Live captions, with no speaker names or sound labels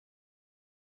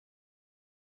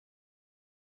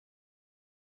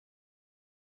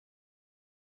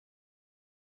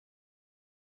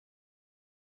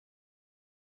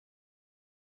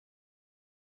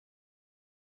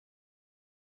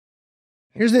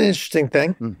Here's an interesting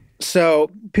thing. So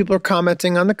people are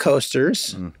commenting on the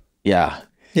coasters. Yeah.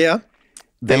 Yeah.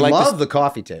 They like love the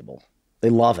coffee table. They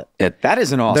love it. That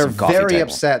is an awesome coffee They're very table.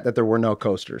 upset that there were no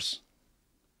coasters.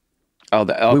 Oh,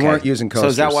 okay. We weren't using coasters. So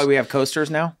is that why we have coasters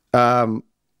now?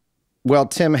 Well,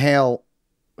 Tim Hale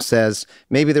says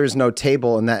maybe there is no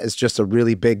table and that is just a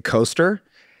really big coaster.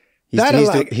 He's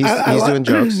doing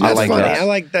jokes. That's like funny. that. I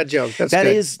like that joke. That's That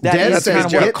good. is Des kind of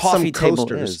what a get coffee some table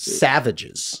coasters. is.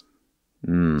 Savages.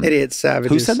 Idiot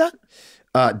savages. Who said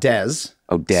that? Des.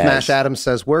 Oh, Des. Smash Adams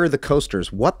says, where are the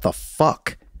coasters? What the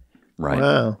fuck? Right.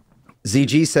 Wow.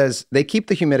 ZG says, they keep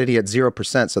the humidity at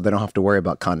 0% so they don't have to worry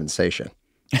about condensation.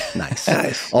 Nice.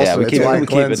 Also, Yeah, we it's keep why it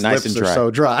Glenn's nice lips and dry. are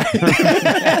so dry.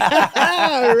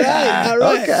 All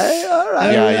right. Okay, all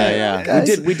right. Yeah.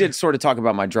 Okay. We did sort of talk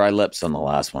about my dry lips on the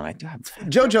last one. I do have.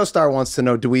 JoJo Star wants to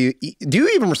know, do you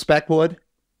even respect wood?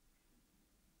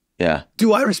 Yeah.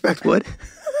 Do I respect wood?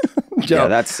 Yeah,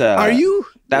 that's. Are you?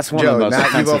 That's one Joe, of the most now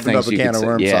you've offensive opened up things a you can could of say.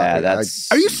 worms. Yeah, Sorry.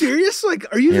 that's. Are you serious? Like,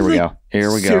 are you Here we like, go.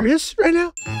 Here we go. serious right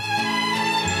now?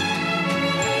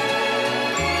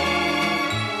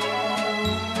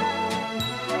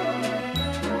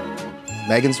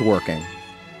 Megan's working.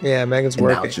 Yeah, Megan's And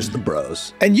working. now it's just the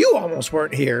bros. And you almost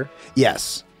weren't here,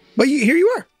 Yes. but here you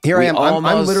are. Here We I am. I'm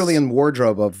almost- literally in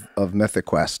wardrobe of Mythic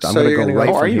Quest. I'm So going to you're go gonna right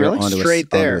go- Oh, are from you here really? onto Straight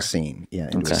onto there. the scene. Yeah.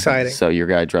 Okay. Exciting. So your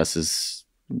guy dresses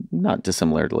not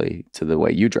dissimilarly to the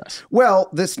way you dress. Well,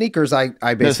 the sneakers I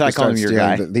basically I call him started your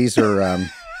stealing. guy. These are.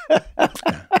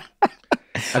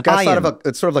 I've got sort of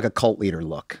it's sort of like a cult leader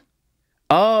look.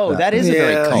 Oh, that is a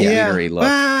very cult leadery look.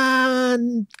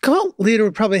 Cult leader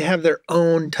would probably have their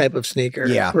own type of sneaker.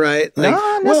 Yeah. Right? Like,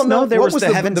 No, there what was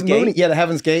the Heaven's Gate. Moon, yeah, the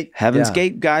Heaven's Gate. Heaven's Yeah.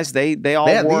 Gate guys, they all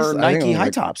They had wore these, I think Nike it was high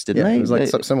like- tops, didn't Yeah, they? it was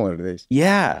like similar to these.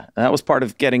 Yeah, that was part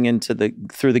of getting into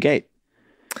through the gate.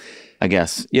 I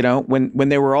guess, you know, when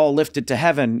they were all lifted to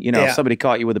heaven, you know, if somebody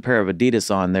caught you with a pair of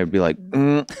Adidas on, they'd be like,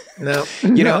 no.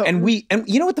 you know, and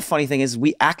you know what the funny thing is,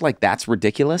 we act like that's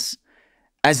ridiculous,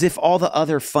 as if all the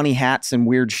other funny hats and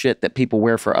weird shit that people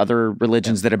wear for other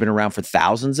religions that have been around for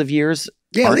thousands of years.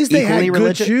 Yeah, at least they had good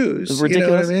religious. shoes.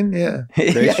 Ridiculous. You know what I mean?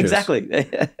 Yeah. Yeah, shoes. exactly.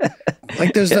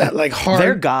 Like there's that like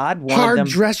Their God wanted hard them.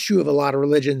 dress shoe of a lot of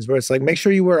religions where it's like, make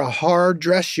sure you wear a hard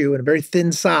dress shoe and a very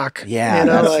thin sock. Yeah, You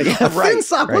know, that's- like, yeah, Thin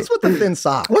sock. What's with the thin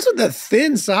sock? what's with the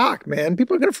thin sock, man?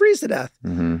 People are going to freeze to death.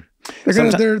 Mm-hmm.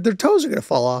 Their toes are going to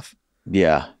fall off.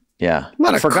 Yeah. A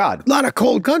lot of God. A lot of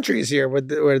cold countries here where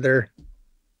they're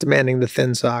demanding the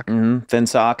thin sock. Mm-hmm. Thin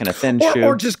sock and a thin shoe.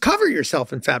 Or just cover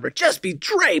yourself in fabric. Just be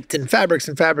draped in fabrics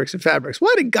and fabrics and fabrics.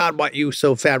 Why did God want you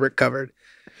so fabric covered?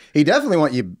 He definitely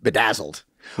want you bedazzled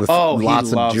with he lots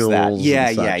of loves jewels. that. and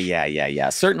Yeah, such. yeah.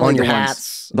 Certainly On your the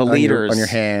hats, ones, the leaders, on your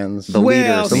hands. the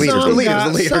leaders, some the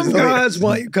leaders. gods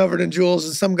want you covered in jewels,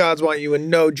 and some gods want you in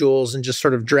no jewels and just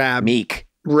sort of drab meek.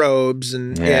 robes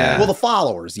and Yeah. Well, the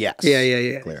followers, yes.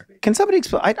 Yeah. Clear. Can somebody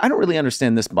explain? I don't really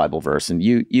understand this Bible verse, and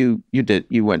you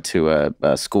went to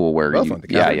a school where Both you, went to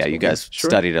Catholic school, you guys yeah. Sure.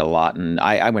 studied it a lot, and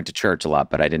I went to church a lot,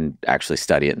 but I didn't actually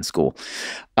study it in school.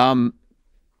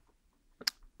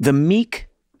 The meek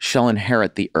shall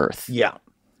inherit the earth. Yeah.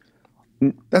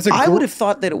 That's I would have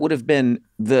thought that it would have been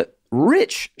the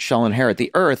rich shall inherit the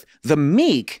earth. The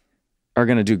meek are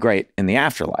going to do great in the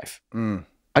afterlife.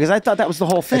 Because I thought that was the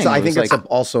whole thing. I think it's like,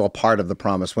 also a part of the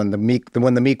promise when the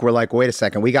meek were like, wait a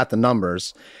second, we got the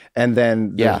numbers, and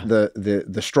then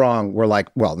the strong were like,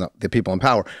 well, no, the people in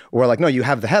power were like, no, you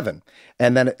have the heaven,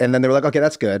 and then they were like, okay,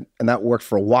 that's good, and that worked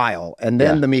for a while, and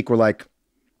then the meek were like,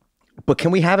 but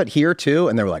can we have it here too?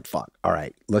 And they were like, fuck, all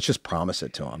right, let's just promise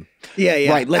it to them.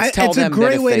 Yeah. Right, let's tell it's them a that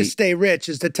great if way they- to stay rich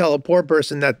is to tell a poor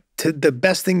person that the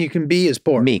best thing you can be is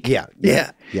poor. meek. Yeah.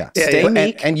 Stay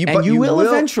meek, and you will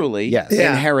eventually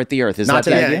inherit the earth. Is Not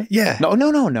that the today. idea? Yeah. No.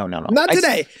 Not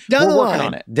today. Down we're the working line.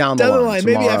 on it. Down the line,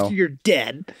 Maybe tomorrow. after you're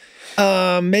dead.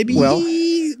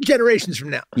 Maybe generations from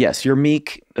now. Yes, your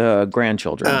meek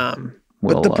grandchildren.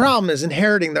 But the problem is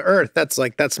inheriting the earth. That's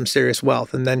some serious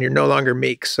wealth, and then you're no longer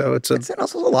meek. So it's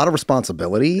also a lot of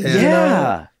responsibility. Yeah. You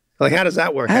know? like, how does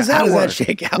that work? How does How that does that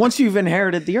shake out? Once you've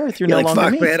inherited the earth, you're You're no like, longer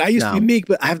fuck, meek. man. I used to be meek,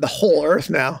 but I have the whole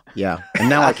earth now. Yeah. And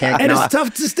now I can't. And now it's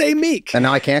tough to stay meek. And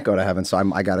now I can't go to heaven, so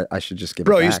I should just give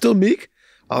Bro, it back. you still meek?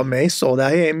 Oh, man, he's sold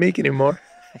out. He ain't meek anymore.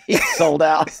 He's sold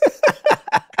out.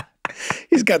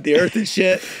 He's got the earth and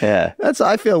shit. Yeah.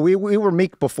 I feel we were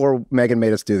meek before Megan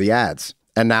made us do the ads,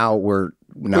 and now we've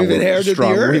inherited the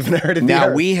strong. earth. We've inherited the Now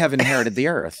earth. we have inherited the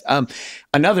earth.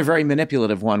 Another very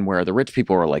manipulative one where the rich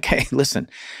people were like, hey, listen,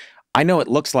 I know it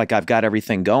looks like I've got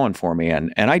everything going for me,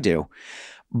 and I do,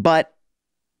 but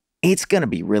it's going to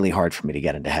be really hard for me to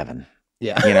get into heaven.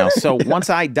 Yeah. You know, so once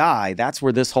I die, that's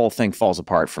where this whole thing falls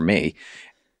apart for me.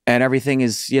 And everything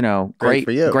is, you know, great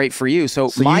for you.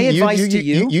 So my advice to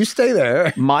you, you stay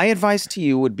there. My advice to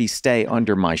you would be stay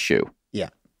under my shoe. Yeah.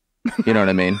 You know what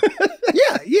I mean?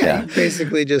 Yeah. You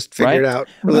basically just figured out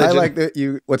religion. I like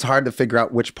that what's hard to figure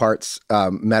out which part's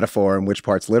metaphor and which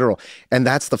part's literal. And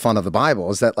that's the fun of the Bible,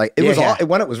 is that like all,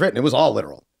 when it was written, it was all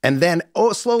literal. And then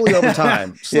slowly over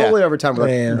time, we're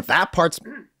like, that part's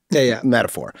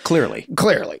metaphor. Clearly.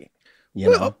 You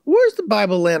know? Where's the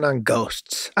Bible land on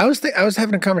ghosts? I was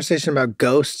having a conversation about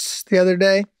ghosts the other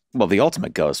day. Well, the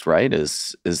ultimate ghost, right?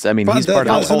 Is I mean, he's part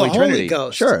of the Holy Trinity.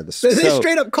 Ghost. Sure. They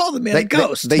straight up call the man a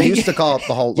ghost. They used to call it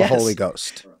the Holy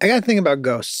Ghost. I got to think about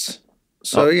ghosts.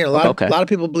 So, you know, a lot of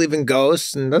people believe in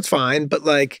ghosts, and that's fine. But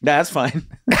like, that's fine.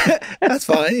 That's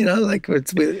fine. You know, like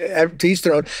to each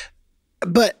their own.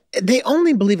 But they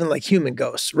only believe in like human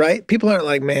ghosts, right? People aren't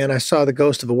like, man, I saw the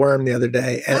ghost of a worm the other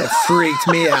day and it freaked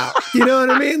me out. You know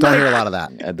what I mean? Don't hear a lot of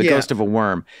that. The ghost of a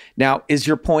worm. Now, is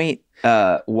your point,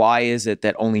 why is it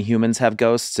that only humans have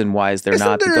ghosts, and why is there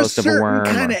not the ghost of a worm?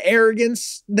 Kind of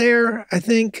arrogance there, I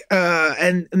think,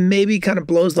 and maybe kind of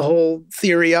blows the whole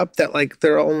theory up that like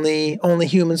there are only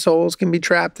human souls can be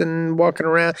trapped and walking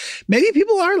around. Maybe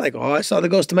people are like, oh, I saw the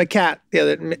ghost of my cat the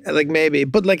other, like maybe,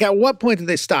 but like at what point did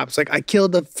they stop? It's like I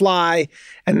killed a fly,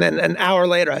 and then an hour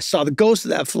later I saw the ghost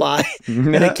of that fly,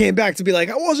 and it came back to be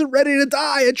like, I wasn't ready to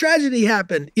die. A tragedy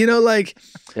happened. You know, like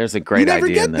there's a great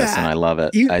idea in this, and I love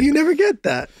it. You never get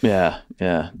that. Yeah.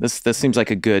 This seems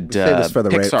like a good this for the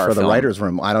Pixar for the writer's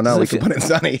room. I don't know. We could put in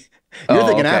Sunny. You're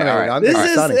thinking animated. Right. I'm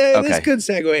thinking Sunny. This could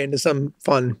segue into some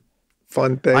fun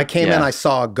thing. I came in. I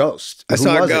saw a ghost. I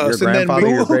saw a ghost. Your grandfather,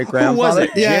 your great grandfather. Who was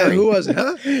it? Yeah, who was it?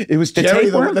 Huh? It was Jerry.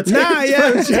 The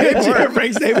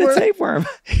tapeworm.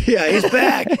 Yeah, he's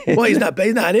back. Well, he's not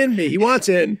in me. He wants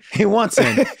in. He wants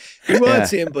in. He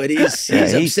wants in, but he's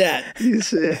upset.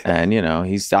 And you know,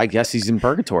 I guess he's in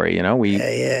purgatory. You know, he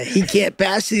can't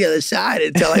pass to the other side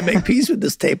until I make peace with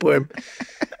this tapeworm.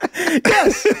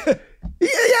 Yes.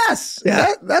 Yes.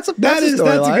 Yeah. That's a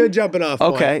good jumping off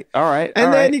point. Okay. All right.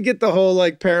 And then you get the whole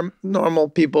like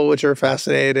paranormal people, which are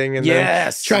fascinating. And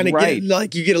trying to get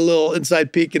like you get a little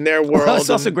inside peek in their world. Well, it's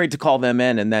also great to call them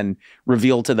in and then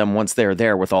reveal to them once they're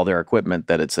there with all their equipment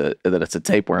that it's a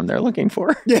tapeworm they're looking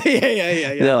for. Yeah.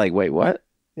 They're like, wait, what?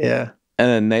 Yeah.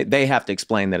 And then they have to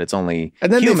explain that it's only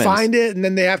and then humans. They find it, and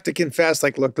then they have to confess,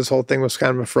 like, look, this whole thing was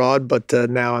kind of a fraud, but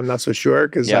now I'm not so sure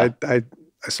because I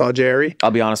saw Jerry.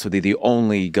 I'll be honest with you. The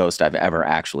only ghost I've ever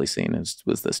actually seen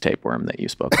was this tapeworm that you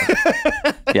spoke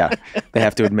of. Yeah, they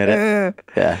have to admit it.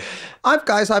 Yeah. I've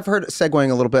heard, segueing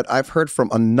a little bit, I've heard from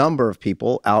a number of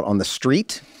people out on the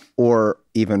street or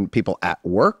even people at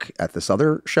work at this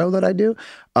other show that I do,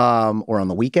 or on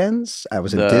the weekends. I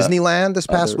was in Disneyland this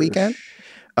past weekend.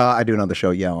 I do another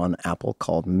show, on Apple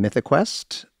called Mythic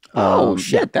Quest. Oh,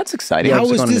 shit. That's exciting. How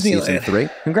was Disneyland? Season 3.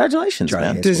 Congratulations,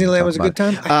 man. Disneyland was a good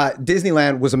time?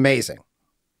 Disneyland was amazing.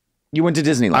 You went to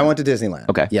Disneyland? I went to Disneyland.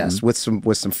 Okay. Yes, with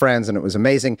some friends, and it was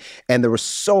amazing. And there were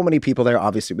so many people there.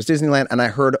 Obviously, it was Disneyland. And I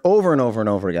heard over and over and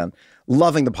over again,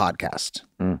 loving the podcast.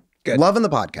 Good. Loving the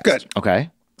podcast. Good. Okay.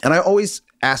 And I always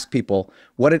ask people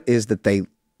what it is that they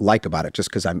like about it, just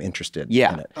because I'm interested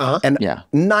in it. And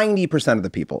 90% of the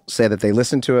people say that they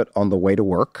listen to it on the way to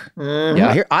work.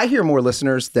 I hear more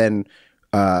listeners than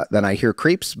I hear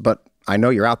creeps, but I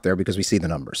know you're out there because we see the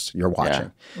numbers. You're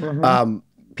watching.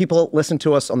 People listen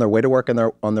to us on their way to work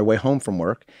and on their way home from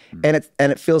work, and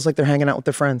it feels like they're hanging out with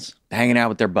their friends, hanging out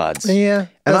with their buds. Yeah,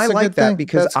 and I like that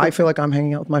because I feel like I'm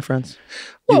hanging out with my friends.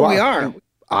 Well, we are.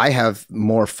 I have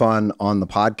more fun on the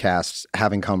podcast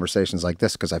having conversations like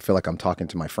this because I feel like I'm talking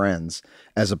to my friends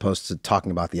as opposed to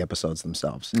talking about the episodes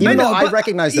themselves. Even though I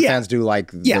recognize the fans do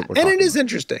like and it is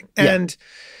interesting. And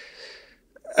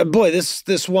boy,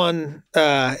 this one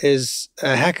is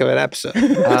a heck of an episode.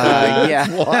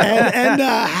 And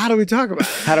how do we talk about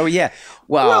it?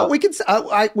 Well, we can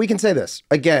say this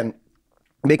again.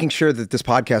 Making sure that this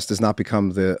podcast does not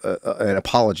become an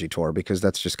apology tour, because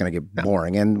that's just going to get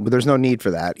boring, and there's no need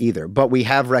for that either. But we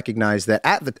have recognized that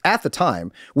at the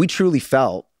time, we truly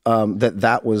felt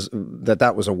that was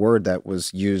a word that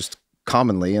was used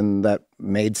commonly and that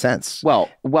made sense.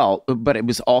 Well, but it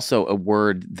was also a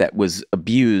word that was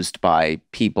abused by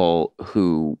people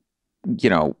who,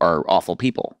 are awful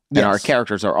people. And our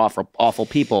characters are awful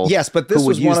people. Yes, but this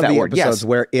was one of the episodes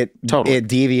where it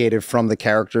deviated from the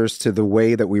characters to the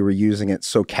way that we were using it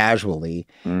so casually.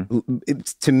 It,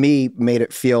 to me, made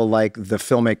it feel like the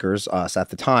filmmakers, us at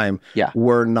the time,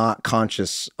 were not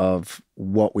conscious of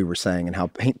what we were saying and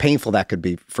how painful that could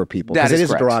be for people. Because it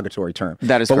is a derogatory term.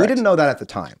 That is correct. But we correct. didn't know that at the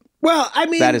time. Well, I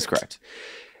mean... That is correct.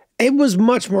 It was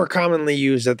much more commonly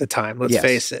used at the time, let's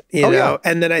face it. You know? Yeah.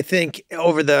 And then I think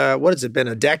over what has it been,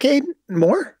 a decade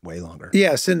more? Way longer.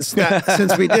 Yeah, since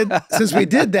we did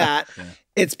that,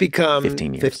 it's become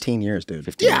 15 years. 15 years, dude.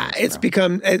 15 yeah, years, it's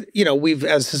become, we've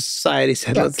as a society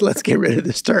said, let's get rid of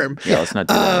this term. Yeah, let's not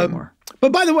do that anymore.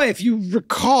 But by the way, if you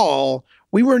recall,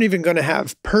 we weren't even going to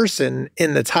have person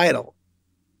in the title.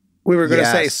 We were going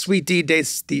to say sweet D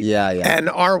dates the and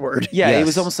R word. Yeah, it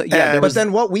was almost but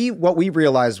then what we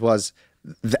realized was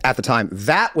at the time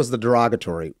that was the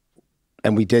derogatory,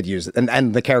 and we did use it,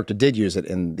 and the character did use it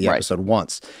in the episode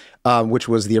once, which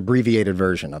was the abbreviated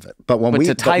version of it. But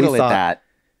to title it that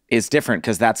is different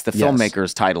because that's the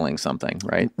filmmakers titling something,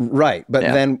 right? Right.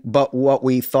 But what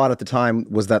we thought at the time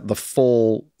was that the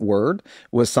full word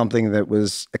was something that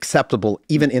was acceptable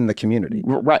even in the community.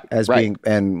 Right. Being,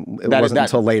 and it wasn't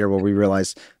until later where we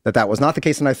realized that that was not the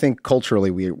case. And I think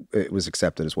culturally it was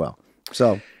accepted as well.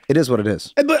 So it is what it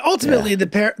is. But ultimately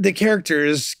the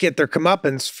characters get their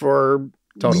comeuppance for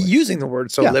using the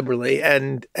word so liberally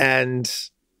and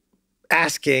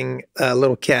asking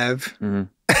little Kev. Mm-hmm.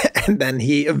 And then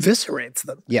he eviscerates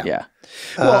them. Yeah. Yeah.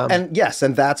 Well, and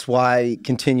that's why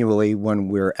continually when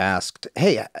we're asked,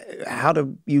 hey, how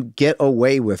do you get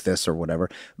away with this or whatever,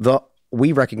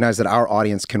 we recognize that our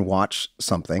audience can watch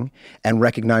something and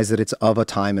recognize that it's of a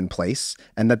time and place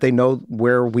and that they know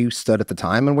where we stood at the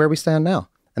time and where we stand now.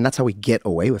 And that's how we get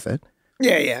away with it.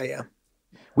 Yeah.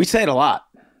 We say it a lot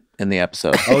in the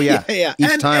episode. Oh, yeah.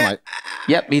 Each time.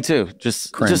 Yep, me too.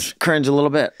 Just cringe a little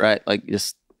bit, right? Like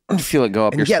just feel it go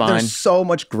up your spine. There's so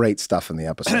much great stuff in the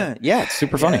episode. Yeah, it's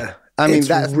super funny. I mean,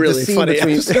 that's really funny.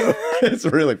 It's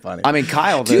really funny. I mean,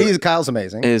 Kyle's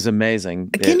amazing. Is amazing.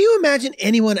 Can you imagine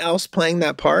anyone else playing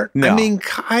that part? No. I mean,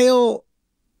 Kyle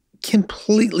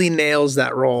completely nails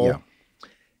that role.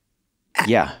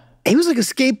 Yeah. He was like a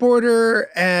skateboarder,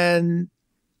 and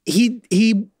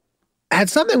he had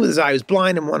something with his eye. He was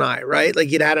blind in one eye, right? Like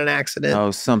he'd had an accident.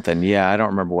 Oh, something. Yeah, I don't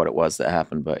remember what it was that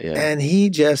happened, but yeah. And he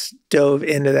just dove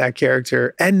into that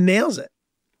character and nails it.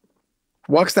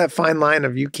 Walks that fine line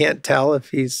of you can't tell if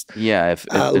he's if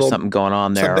there's something going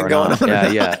on there. Something going on.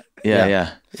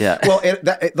 Yeah. Well,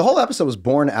 the whole episode was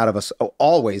born out of us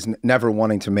always never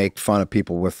wanting to make fun of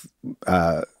people with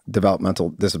developmental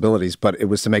disabilities, but it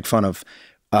was to make fun of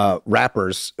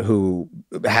rappers who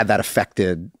had that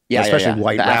affected, especially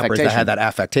white rappers that had that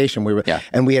affectation.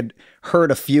 And we had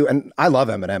heard a few, and I love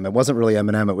Eminem. It wasn't really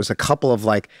Eminem. It was a couple of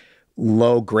like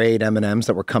low grade M&Ms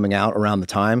that were coming out around the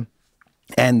time.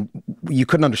 And you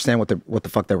couldn't understand what the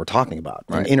fuck they were talking about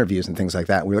in interviews and things like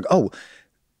that. And we were like, oh,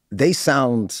 they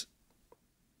sound,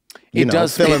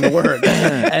 does fill in the word.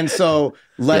 And so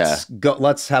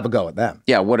let's have a go at them.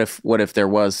 Yeah. What if there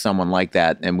was someone like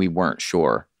that and we weren't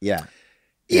sure? Yeah.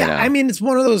 Yeah, I mean, it's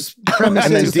one of those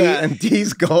premises and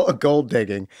D's gold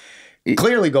digging,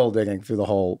 clearly gold digging through the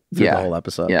whole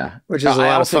episode. Yeah, which is a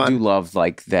lot of fun. I also do love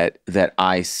like that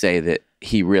I say that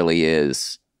he really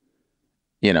is.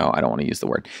 I don't want to use the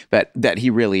word, but that he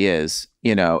really is.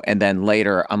 And then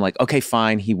later I'm like, okay,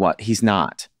 fine. He's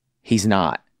not.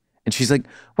 And she's like,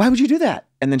 why would you do that?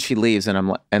 And then she leaves, and I'm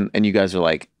like, and you guys are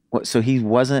like, what? So he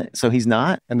wasn't. So he's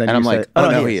not. And then I'm like, oh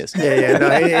no, he is. Yeah. No,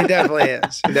 he definitely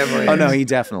is. Oh no, he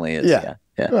definitely is. Yeah.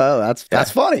 Well,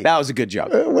 that's funny. That was a good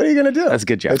joke. What are you gonna do? That's a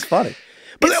good joke. It's funny.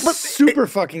 But super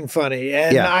fucking funny,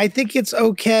 and I think it's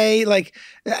okay. Like,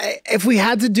 if we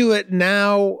had to do it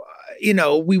now,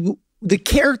 the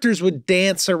characters would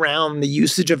dance around the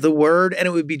usage of the word, and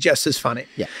it would be just as funny.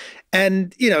 Yeah.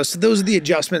 And so those are the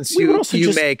adjustments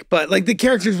you make. But like the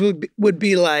characters would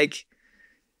be like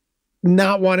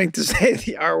not wanting to say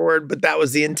the R word, but that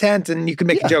was the intent, and you could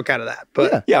make a joke out of that.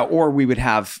 But or we would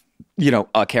have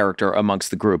a character amongst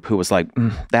the group who was like,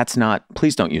 that's not,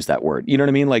 please don't use that word. You know what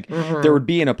I mean? Like there would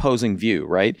be an opposing view,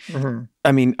 right? Mm-hmm.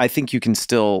 I mean, I think you can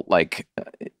still like,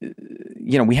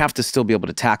 we have to still be able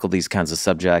to tackle these kinds of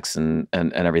subjects and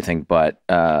everything. But,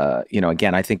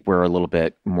 again, I think we're a little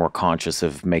bit more conscious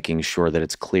of making sure that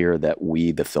it's clear that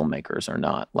we, the filmmakers, are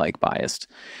not like biased.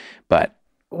 But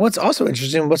what's also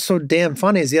interesting, what's so damn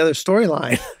funny is the other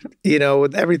storyline,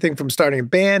 with everything from starting a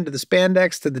band to the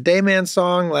spandex to the Dayman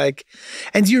song. Like,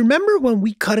 and do you remember when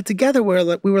we cut it together where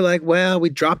we were like, well, we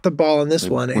dropped the ball on this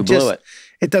one. We blew it.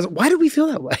 It doesn't. Why did we feel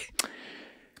that way?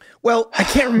 Well, I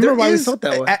can't remember why we felt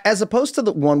that way. As opposed to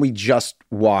the one we just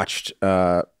watched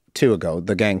 2 ago,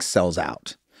 The Gang Sells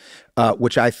Out,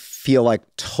 which I feel like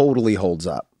totally holds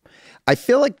up. I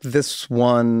feel like this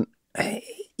one,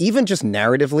 even just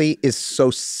narratively, is so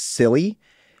silly.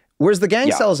 Whereas The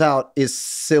Gang Sells Out is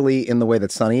silly in the way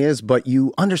that Sonny is, but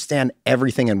you understand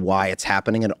everything and why it's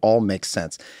happening, and it all makes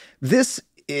sense. This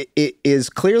it is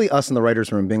clearly us in the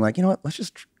writer's room being like, you know what, let's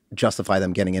just justify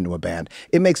them getting into a band.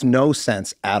 It makes no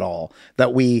sense at all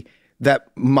that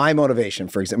my motivation,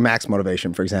 for example, Mac's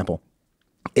motivation, for example,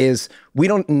 is we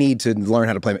don't need to learn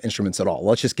how to play instruments at all.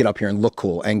 Let's just get up here and look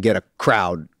cool and get a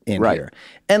crowd in here.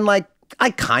 And like, I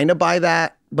kind of buy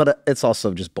that, but it's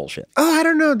also just bullshit. Oh, I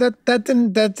don't know. That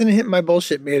didn't hit my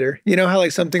bullshit meter. You know how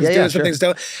like some things do, some things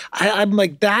don't. I'm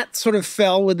like, that sort of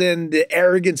fell within the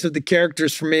arrogance of the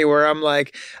characters for me, where I'm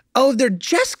like, oh, they're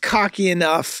just cocky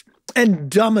enough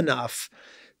and dumb enough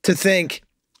to think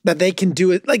that they can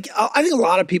do it. Like, I think a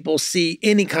lot of people see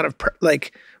any kind of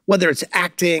like, whether it's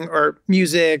acting or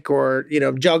music or, you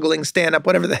know, juggling, stand up,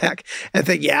 whatever the heck, and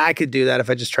think, yeah, I could do that if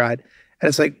I just tried. And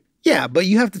it's like, yeah, but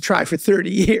you have to try for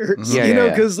 30 years, you know,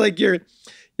 because like you're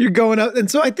going up. And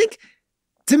so I think,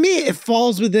 to me, it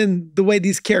falls within the way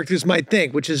these characters might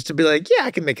think, which is to be like, yeah,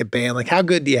 I can make a band. Like, how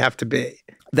good do you have to be?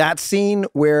 That scene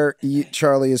where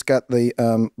Charlie has got the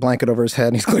blanket over his head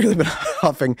and he's clearly been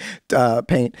huffing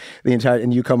paint the entire,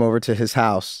 and you come over to his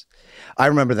house. I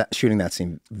remember shooting that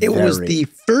scene. It was the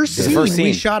first scene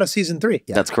we shot of season 3.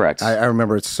 Yeah. That's correct. I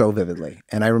remember it so vividly.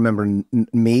 And I remember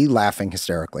me laughing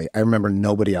hysterically. I remember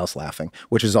nobody else laughing,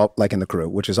 which is all like in the crew,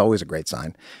 which is always a great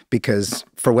sign, because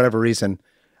for whatever reason,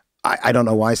 I don't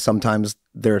know why sometimes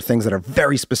there are things that are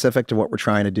very specific to what we're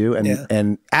trying to do,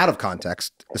 and out of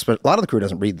context, a lot of the crew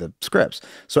doesn't read the scripts.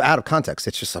 So out of context,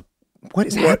 it's just what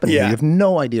is happening? You have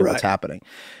no idea what's happening.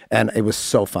 And it was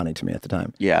so funny to me at the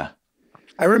time. Yeah.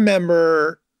 I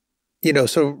remember, you know,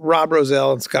 so Rob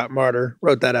Rosell and Scott Martyr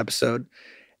wrote that episode,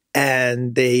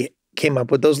 and they came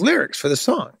up with those lyrics for the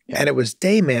song. Yeah. And it was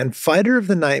Dayman, fighter of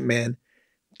the night man,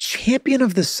 champion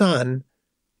of the sun,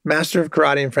 master of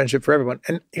karate and friendship for everyone.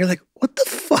 And you're like, what the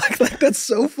fuck? Like, that's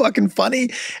so fucking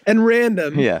funny and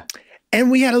random. Yeah.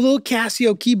 And we had a little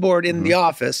Casio keyboard in the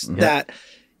office that,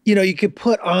 you know, you could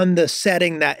put on the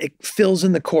setting that it fills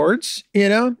in the chords, you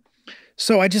know?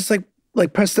 So I just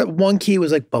like pressed that one key,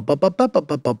 was like, you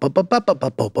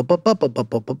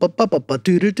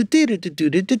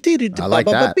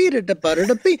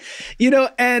know,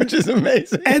 and which is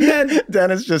amazing. And then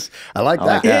Dennis just, I like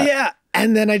that. Yeah.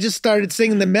 And then I just started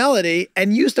singing the melody,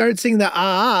 and you started singing the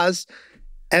ahs,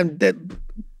 and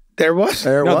there was.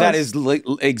 That is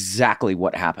exactly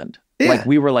what happened. Yeah. Like,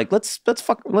 we were like, let's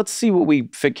see what we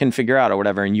can figure out or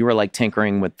whatever. And you were like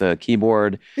tinkering with the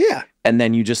keyboard. Yeah. And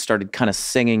then you just started kind of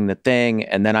singing the thing.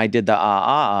 And then I did the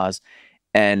ahs.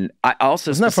 And I also...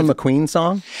 Isn't that from the Queen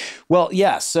song? Well,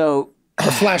 yeah. So...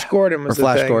 Flash Gordon was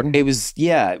the thing. Gordon? It was,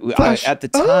 yeah. At the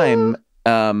time,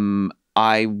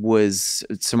 I was...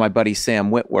 So my buddy Sam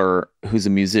Witwer, who's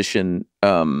a musician,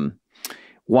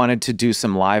 wanted to do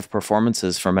some live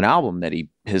performances from an album that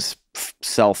his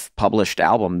self-published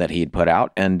album that he'd put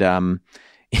out. And,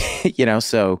 you know,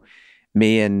 so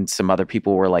me and some other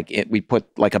people were like, we put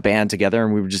like a band together,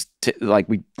 and we were just I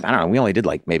don't know, we only did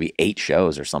like maybe 8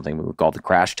 shows or something. We were called the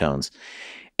Crash Tones.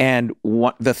 And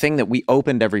the thing that we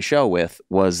opened every show with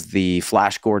was the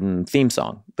Flash Gordon theme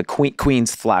song, the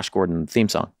Queen's Flash Gordon theme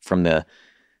song from the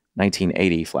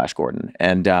 1980 Flash Gordon.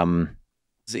 And,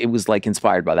 it was like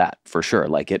inspired by that for sure.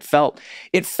 Like it felt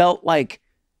like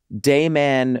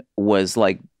Dayman was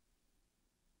like,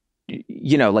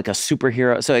 you know, like a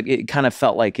superhero. So it kind of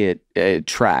felt like it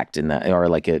tracked in that, or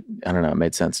like it, I don't know, it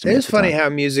made sense to me. It's funny how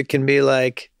music can be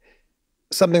like,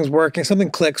 something's working, something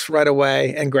clicks right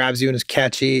away and grabs you and is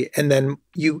catchy. And then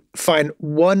you find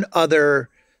one other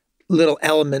little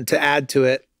element to add to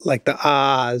it, like the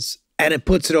ahs, and it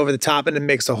puts it over the top and it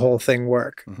makes the whole thing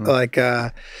work. Like,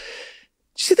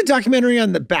 did you see the documentary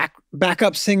on the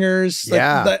backup singers?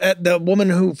 Like the woman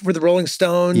who, for the Rolling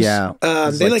Stones. Yeah.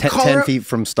 They like call 10 her, feet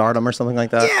from stardom or something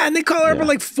like that. Yeah, and they call her up at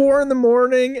like 4 a.m.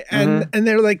 and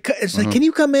they're like, it's like, can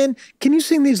you come in? Can you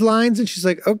sing these lines? And she's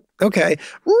like, oh, okay.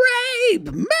 Rape,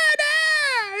 murder,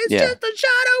 it's just a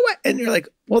shot away. And you're like,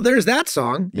 well, there's that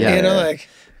song. Yeah. You know, like.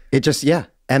 It just,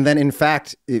 And then, in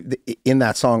fact, in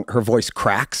that song, her voice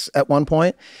cracks at one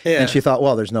point, and she thought,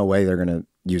 "Well, there's no way they're going to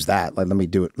use that. Like, let me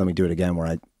do it again,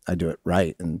 where I do it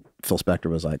right." And Phil Spector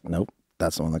was like, "Nope,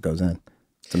 that's the one that goes in."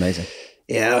 It's amazing.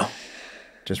 Yeah,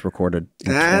 just recorded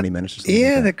in 20 minutes. Or something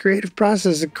yeah, like the creative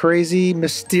process is a crazy,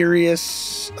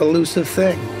 mysterious, elusive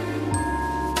thing.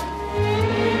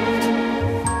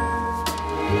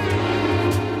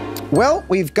 Well,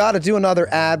 we've got to do another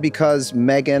ad because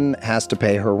Megan has to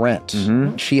pay her rent.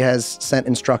 She has sent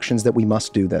instructions that we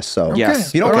must do this. So yes.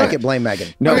 If you don't like it, blame Megan.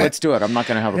 No, let's do it. I'm not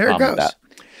going to have a problem with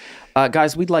that.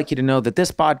 Guys, we'd like you to know that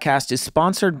this podcast is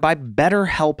sponsored by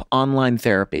BetterHelp Online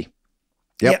Therapy.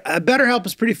 Yep. Yeah, BetterHelp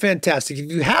is pretty fantastic.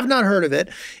 If you have not heard of it,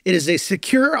 it is a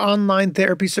secure online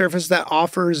therapy service that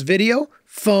offers video,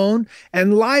 phone,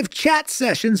 and live chat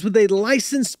sessions with a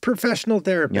licensed professional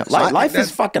therapist. Yeah, life is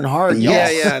fucking hard, y'all.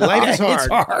 Yeah, life is hard. It's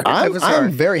hard.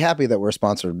 I'm very happy that we're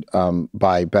sponsored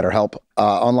by BetterHelp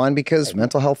online, because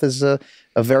mental health is a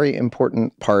very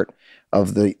important part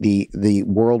of the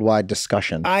worldwide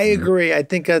discussion. I agree. I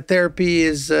think therapy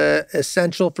is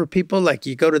essential for people. Like,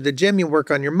 you go to the gym, you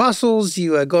work on your muscles,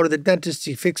 you go to the dentist,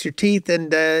 you fix your teeth,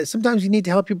 and sometimes you need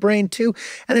to help your brain too.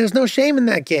 And there's no shame in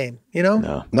that game, you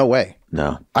know? No way.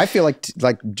 No. I feel like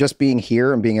just being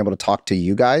here and being able to talk to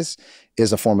you guys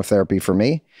is a form of therapy for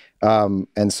me.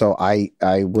 And so I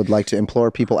would like to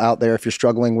implore people out there, if you're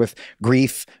struggling with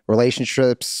grief,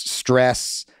 relationships,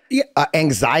 stress,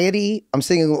 anxiety. I'm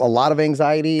seeing a lot of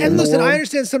anxiety. And listen, I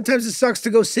understand sometimes it sucks to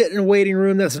go sit in a waiting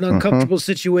room. That's an uncomfortable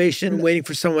situation, waiting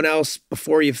for someone else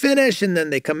before you finish, and then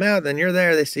they come out, then you're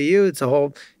there, they see you. It's a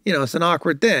whole, it's an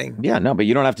awkward thing. Yeah, no, but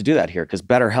you don't have to do that here, because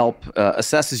BetterHelp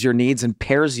assesses your needs and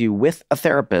pairs you with a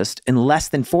therapist in less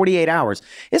than 48 hours.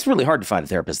 It's really hard to find a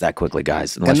therapist that quickly,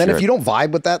 guys. And then if you don't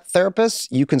vibe with that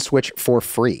therapist, you can switch for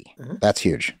free. That's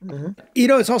huge.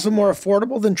 It's also more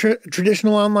affordable than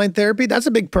traditional online therapy. That's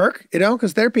a big perk,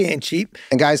 because therapy ain't cheap.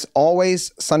 And guys,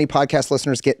 always, Sunny Podcast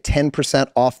listeners get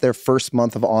 10% off their first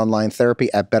month of online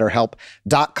therapy at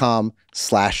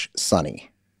BetterHelp.com/Sunny.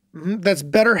 That's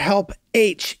BetterHelp,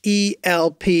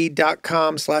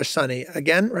 HELP.com/Sunny.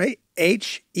 Again, right?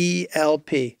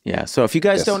 HELP. Yeah. So if you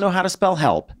guys don't know how to spell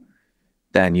help,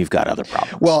 then you've got other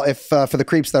problems. Well, if for the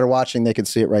creeps that are watching, they can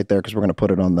see it right there, because we're going to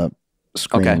put it on the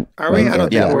screen. Okay. Are we? I don't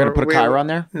think we're going to put a Chiron on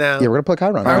there? No. Yeah, we're going to put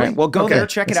Chiron on. All right. Well, go there,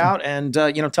 check it out, and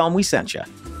tell them we sent you.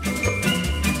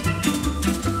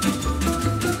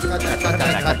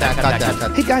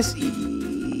 Hey, guys,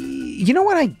 you know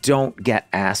what I don't get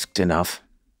asked enough?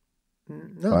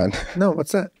 No,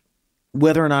 what's that?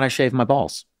 Whether or not I shave my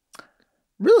balls.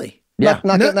 Really? Yeah.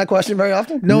 Not getting that question very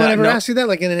often? No one ever asks you that,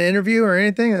 like in an interview or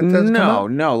anything?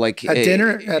 No, like at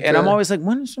dinner? And I'm always like,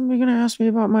 when is somebody going to ask me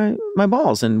about my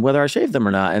balls and whether I shave them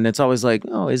or not? And it's always like,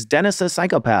 oh, is Dennis a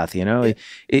psychopath?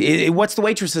 What's the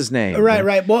waitress's name?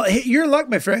 Right. Well, you're in luck,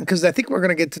 my friend, because I think we're going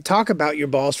to get to talk about your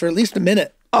balls for at least a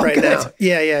minute. Right good. Now.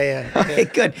 Yeah. Okay,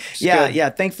 good. Yeah.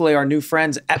 Thankfully, our new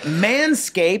friends at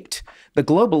Manscaped, the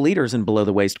global leaders in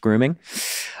below-the-waist grooming,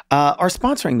 are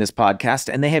sponsoring this podcast,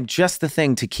 and they have just the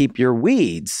thing to keep your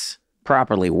weeds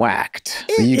properly whacked.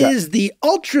 It is the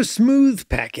Ultra Smooth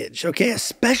Package, a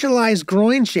specialized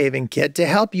groin shaving kit to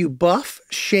help you buff,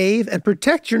 shave, and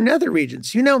protect your nether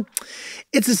regions.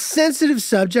 It's a sensitive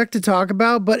subject to talk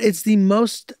about, but it's the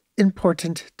most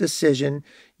important decision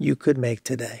you could make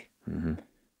today.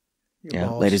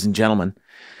 Yeah, ladies and gentlemen,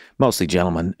 mostly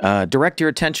gentlemen, direct your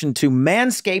attention to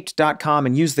manscaped.com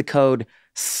and use the code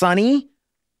SUNNY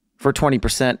for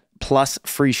 20% plus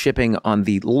free shipping on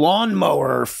the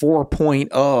Lawnmower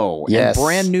 4.0 and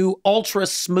brand new Ultra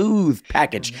Smooth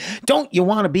package. Don't you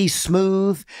want to be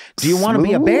smooth? Do you want to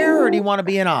be a bear, or do you want to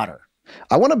be an otter?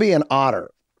 I want to be an otter.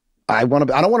 I don't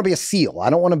want to be a seal. I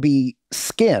don't want to be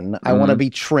skin. I want to be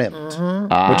trimmed, which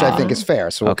I think is fair.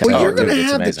 So well, you're going to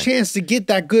have the chance to get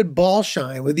that good ball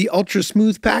shine with the Ultra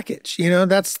Smooth package.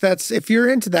 That's if you're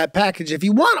into that package. If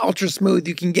you want Ultra Smooth,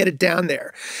 you can get it down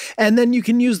there, and then you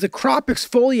can use the crop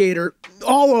exfoliator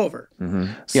all over.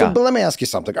 But let me ask you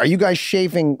something: are you guys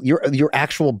shaving your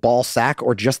actual ball sack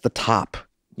or just the top?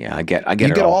 Yeah, I get you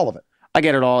it get all of it. I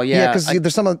get it all. Yeah, because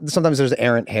sometimes there's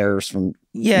errant hairs from.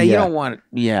 You don't want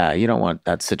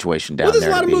that situation down there. Well, there's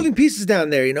a lot of moving pieces down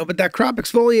there, but that crop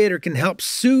exfoliator can help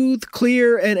soothe,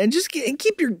 clear, and just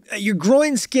keep your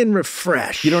groin skin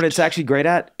refreshed. You know what it's actually great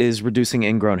at is reducing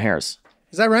ingrown hairs.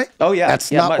 Is that right? Oh yeah,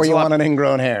 that's not where you want an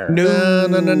ingrown hair. No.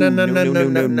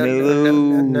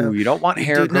 You don't want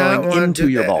hair growing into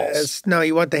your balls. No,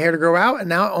 you want the hair to grow out and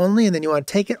now only, and then you want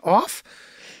to take it off.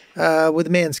 With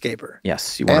Manscaper.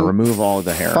 Yes, you want to remove all of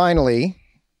the hair. Finally,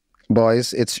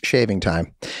 boys, it's shaving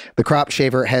time. The crop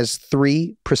shaver has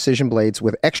 3 precision blades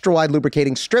with extra wide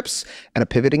lubricating strips and a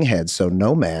pivoting head, so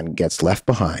no man gets left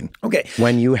behind. Okay.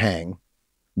 When you hang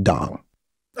dong.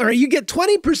 All right, you get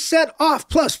 20% off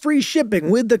plus free shipping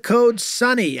with the code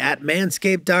SUNNY at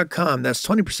manscaped.com. That's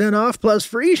 20% off plus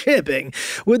free shipping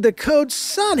with the code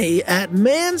SUNNY at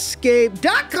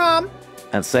manscaped.com.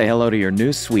 And say hello to your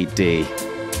new sweet D.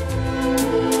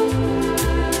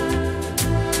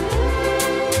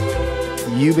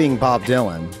 You being Bob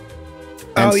Dylan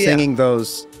and singing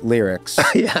those lyrics, and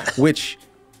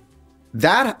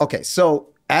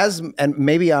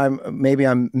maybe I'm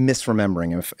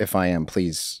misremembering. If I am,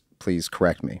 please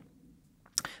correct me.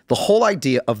 The whole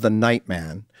idea of the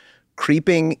Nightman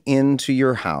creeping into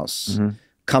your house,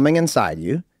 coming inside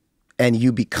you, and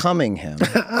you becoming him.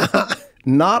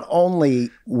 not only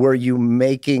were you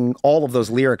making all of those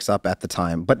lyrics up at the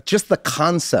time, but just the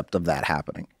concept of that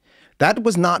happening. That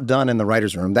was not done in the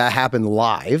writer's room. That happened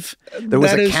live. There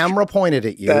was a camera pointed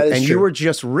at you, and you were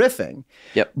just riffing.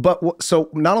 Yep. But so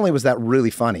not only was that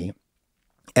really funny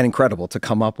and incredible to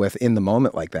come up with in the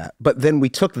moment like that, but then we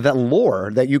took that lore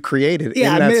that you created in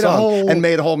that song and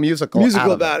made a whole musical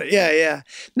about it. Yeah.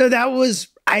 No, that was,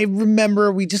 I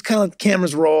remember we just kind of let the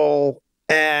cameras roll.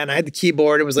 And I had the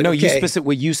keyboard. It was like, no, okay.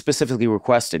 What you specifically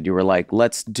requested, you were like,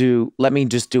 let me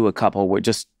just do a couple where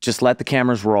just let the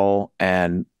cameras roll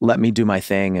and let me do my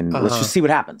thing. And let's just see what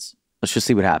happens.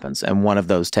 And one of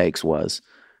those takes was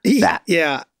that.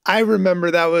 Yeah. I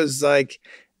remember that was like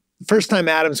first time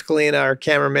Adam Scalina, our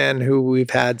cameraman who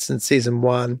we've had since season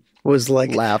 1, was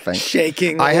like laughing,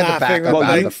 shaking. I had to back up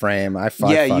out of the frame.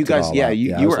 You guys,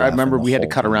 you were, I remember we had to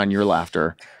cut around your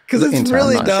laughter. Because it's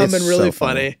really dumb and really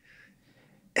funny.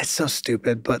 It's so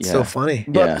stupid, but so funny.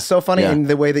 But so funny in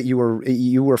the way that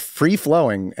you were free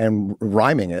flowing and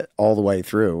rhyming it all the way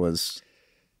through was.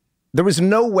 There was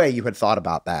no way you had thought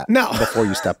about that before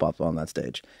you step up on that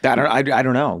stage. I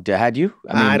don't know. Had you?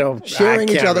 I don't. Sharing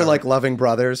each other like loving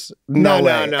brothers. No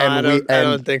way. No, I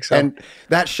don't think so. And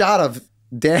that shot of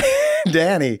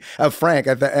Danny, of Frank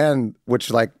at the end,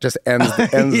 which like just ends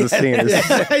the scene.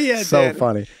 Is so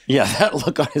funny. Yeah, that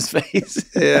look on his face.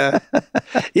 Yeah.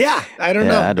 I don't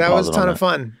know. That was a ton of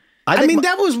fun. I mean,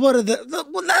 that was one of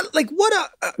what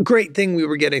a great thing we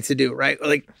were getting to do, right?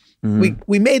 Like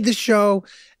we made the show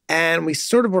and we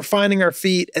sort of were finding our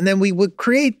feet, and then we would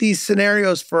create these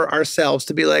scenarios for ourselves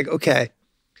to be like, okay,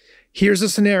 here's a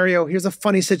scenario, here's a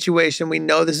funny situation. We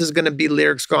know this is going to be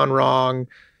lyrics gone wrong.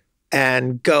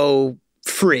 And go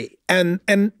free, and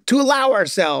to allow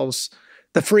ourselves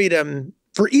the freedom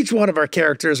for each one of our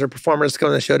characters or performers to come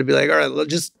on the show to be like, all right,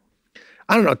 just,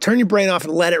 I don't know, turn your brain off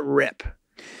and let it rip.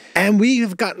 And we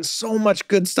have gotten so much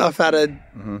good stuff out of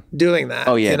doing that.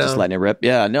 Oh yeah, just letting it rip.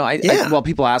 Yeah, no, well,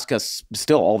 people ask us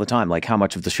still all the time, like how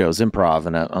much of the show is improv,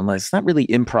 and I'm like, it's not really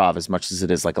improv as much as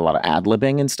it is like a lot of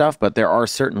ad-libbing and stuff. But there are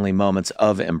certainly moments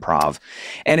of improv,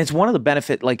 and it's one of the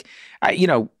benefit, like.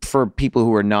 For people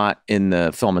who are not in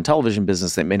the film and television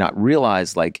business, they may not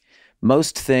realize, like,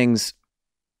 most things,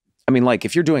 I mean, like,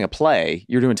 if you're doing a play,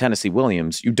 you're doing Tennessee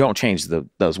Williams, you don't change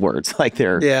those words. Like,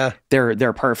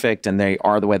 they're perfect, and they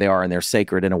are the way they are, and they're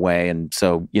sacred in a way, and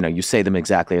so, you say them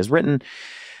exactly as written.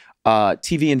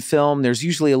 TV and film, there's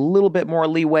usually a little bit more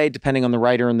leeway depending on the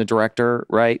writer and the director,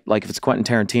 right? Like, if it's Quentin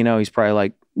Tarantino, he's probably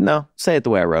like, no, say it the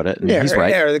way I wrote it. And he's right.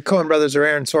 Yeah, or the Coen brothers or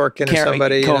Aaron Sorkin or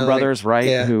somebody. Coen brothers, right?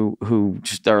 Yeah. Who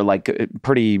just are like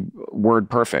pretty word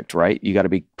perfect, right? You got to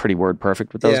be pretty word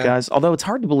perfect with those guys. Although it's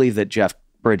hard to believe that Jeff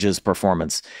Bridges'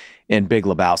 performance in Big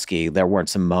Lebowski, there weren't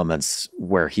some moments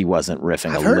where he wasn't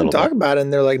riffing a little bit. I've heard him talk about it,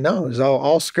 and they're like, no, it was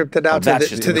all scripted out to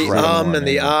the and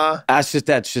the ah.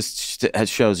 That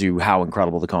shows you how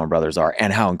incredible the Coen brothers are,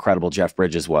 and how incredible Jeff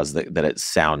Bridges was. That it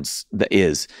sounds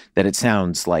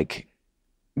like,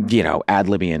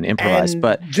 ad-libby improvised. And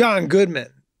but John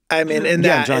Goodman, I mean, in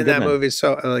that movie,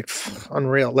 so like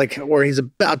unreal, like where he's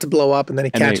about to blow up and then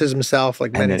he catches himself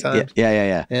like many times.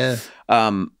 Yeah.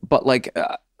 But like,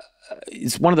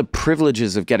 it's one of the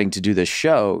privileges of getting to do this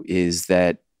show is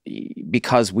that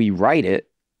because we write it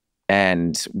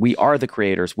and we are the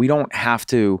creators, we don't have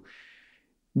to.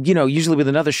 Usually with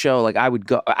another show, like I would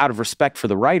go out of respect for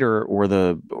the writer or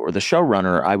the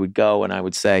showrunner, I would go and I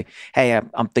would say, hey,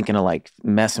 I'm thinking of like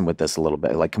messing with this a little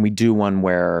bit. Like, can we do one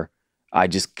where I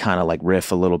just kind of like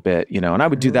riff a little bit, and I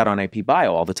would do that on AP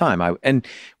Bio all the time. And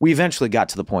we eventually got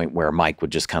to the point where Mike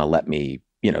would just kind of let me,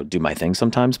 do my thing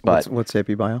sometimes. But what's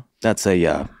AP Bio? That's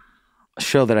a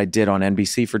show that I did on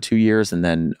NBC for 2 years and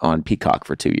then on Peacock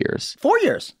for 2 years. 4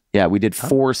 years? Yeah, we did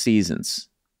 4 seasons.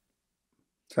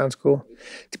 Sounds cool.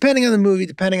 Depending on the movie,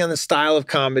 depending on the style of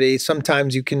comedy,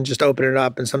 sometimes you can just open it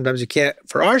up and sometimes you can't.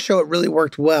 For our show, it really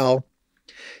worked well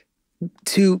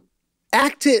to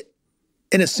act it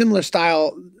in a similar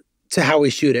style to how we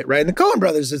shoot it, right? In the Coen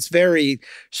brothers, it's very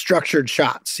structured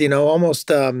shots,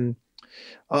 almost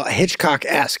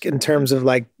Hitchcock-esque in terms of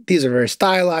like, these are very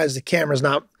stylized. The camera's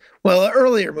not,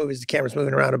 earlier movies, the camera's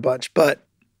moving around a bunch, but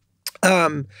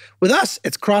with us,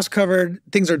 it's cross-covered.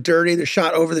 Things are dirty. They're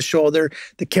shot over the shoulder.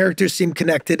 The characters seem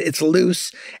connected. It's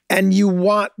loose. And you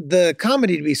want the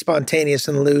comedy to be spontaneous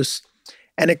and loose.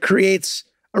 And it creates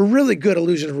a really good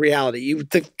illusion of reality. You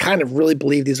kind of really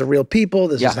believe these are real people.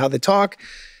 This is how they talk.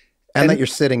 And that you're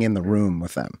sitting in the room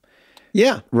with them.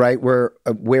 Yeah. Right? Where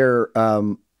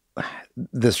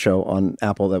this show on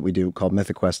Apple that we do called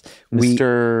Mythic Quest.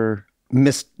 Mythic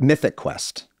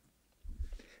Quest.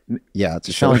 Yeah, it's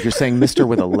a You show. sound like you're saying Mr.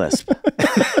 with a lisp.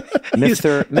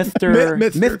 Mr.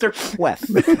 Quest.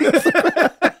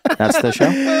 That's the show?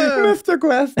 Mr.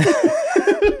 Quest.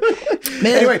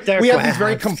 Anyway, we have these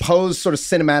very composed sort of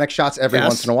cinematic shots every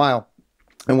once in a while.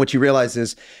 And what you realize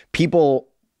is people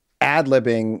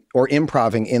ad-libbing or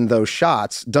improving in those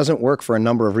shots doesn't work for a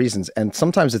number of reasons. And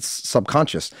sometimes it's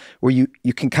subconscious where you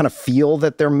can kind of feel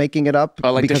that they're making it up.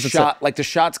 Like the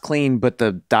shot's clean, but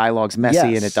the dialogue's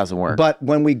messy and it doesn't work. But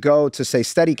when we go to say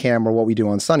Steadicam or what we do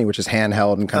on Sunny, which is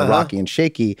handheld and kind of rocky and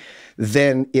shaky,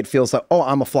 then it feels like, oh,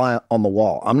 I'm a fly on the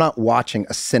wall. I'm not watching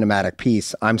a cinematic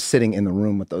piece. I'm sitting in the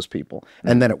room with those people.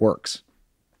 And then it works.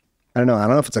 I don't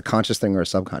know if it's a conscious thing or a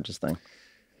subconscious thing.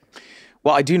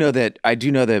 Well, I do know that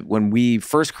when we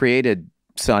first created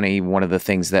Sunny, one of the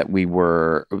things that we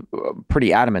were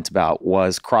pretty adamant about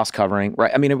was cross-covering,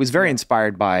 right? I mean, it was very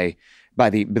inspired by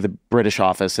the British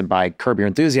Office and by Curb Your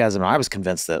Enthusiasm. I was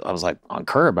convinced that I was like, on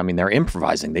Curb, I mean, they're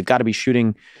improvising. They've got to be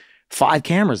shooting 5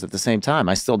 cameras at the same time.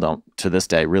 I still don't, to this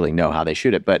day, really know how they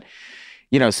shoot it. But,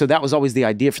 so that was always the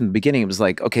idea from the beginning. It was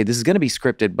like, okay, this is going to be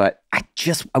scripted, but I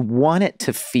want it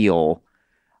to feel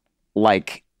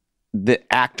like the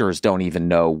actors don't even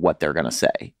know what they're going to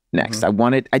say next. I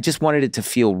just wanted it to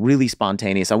feel really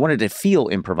spontaneous. I wanted it to feel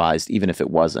improvised, even if it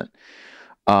wasn't.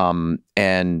 And,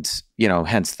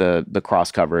 hence the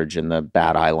cross coverage and the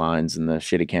bad eye lines and the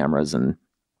shitty cameras and,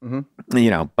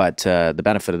 but the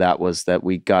benefit of that was that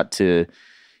we got to,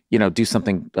 do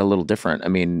something a little different. I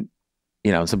mean,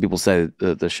 some people say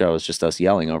the show is just us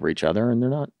yelling over each other, and they're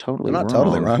not totally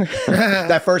wrong.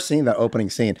 That first scene, that opening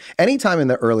scene, anytime in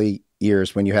the early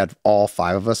years when you had all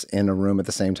 5 of us in a room at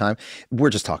the same time, we're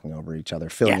just talking over each other,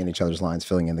 filling in each other's lines,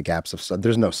 filling in the gaps of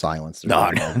there's no silence. No,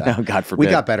 God forbid. We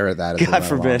got better at that. God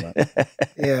forbid.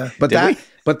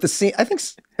 But the scene, I think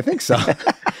so.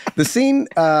 The scene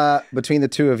between the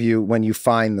two of you when you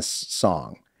find the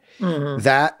song,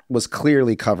 that was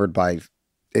clearly covered by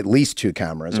at least 2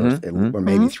 cameras or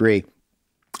maybe 3.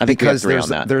 I think because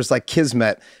there's like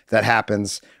kismet that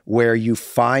happens where you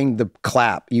find the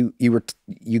clap. You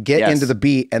get into the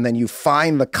beat and then you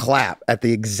find the clap at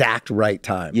the exact right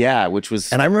time. Yeah, which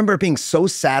was... And I remember it being so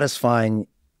satisfying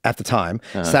at the time,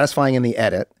 satisfying in the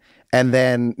edit. And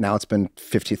then now it's been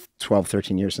 12,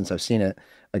 13 years since I've seen it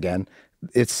again.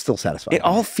 It's still satisfying.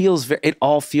 It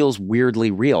all feels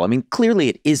weirdly real. I mean, clearly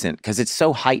it isn't because it's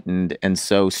so heightened and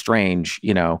so strange,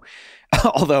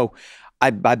 although I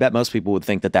bet most people would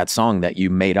think that song that you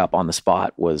made up on the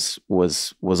spot was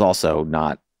also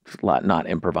not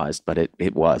improvised, but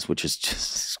it was, which is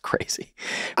just crazy.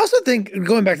 I also think,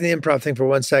 going back to the improv thing for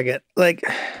one second, like,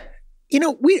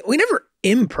 we never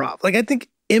improv. Like, I think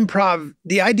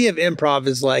the idea of improv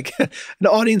is like an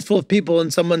audience full of people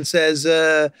and someone says,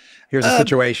 here's a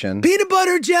situation. Peanut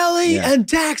butter, jelly, and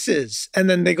taxes. And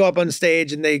then they go up on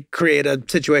stage and they create a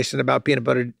situation about peanut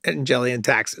butter and jelly and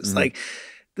taxes. Like,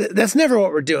 that's never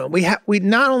what we're doing. We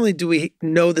not only do we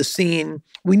know the scene,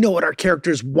 we know what our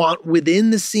characters want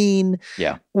within the scene.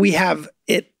 Yeah. We have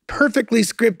it perfectly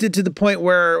scripted to the point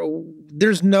where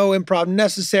there's no improv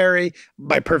necessary.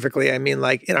 By perfectly, I mean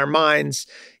like in our minds,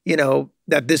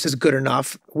 that this is good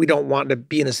enough. We don't want to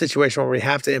be in a situation where we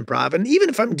have to improv. And even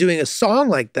if I'm doing a song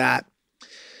like that,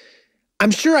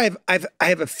 I'm sure I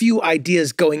have a few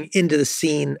ideas going into the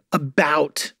scene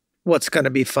about what's going to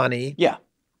be funny. Yeah.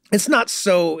 It's not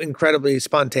so incredibly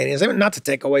spontaneous. I mean, not to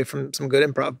take away from some good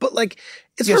improv, but like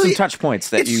it's really some touch points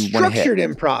that you want to hit. Structured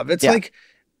improv. It's like,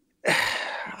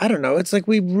 I don't know. It's like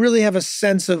we really have a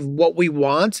sense of what we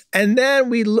want, and then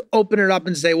we open it up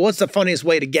and say, "What's the funniest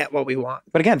way to get what we want?"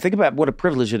 But again, think about what a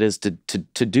privilege it is to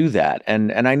do that.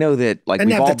 And I know that like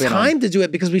we've have the time to do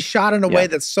it because we shot in a way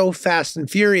that's so fast and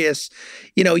furious.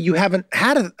 You haven't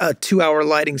had a 2-hour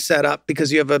lighting setup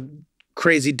because you have a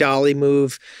crazy dolly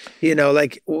move,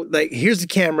 like here's the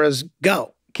cameras,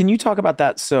 go. Can you talk about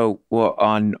that? So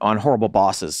on Horrible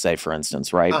Bosses, say for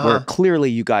instance, right, where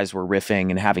clearly you guys were riffing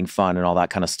and having fun and all that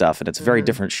kind of stuff, and it's a very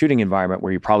different shooting environment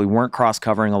where you probably weren't cross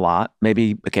covering a lot,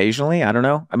 maybe occasionally, I don't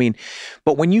know. I mean,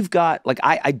 but when you've got like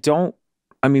again,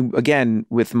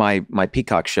 with my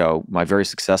Peacock show, my very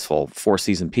successful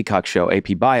 4-season Peacock show,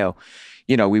 AP Bio,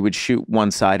 we would shoot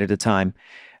one side at a time.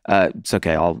 It's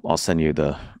okay. I'll send you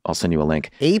a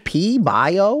link. AP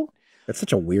Bio? That's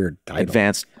such a weird title.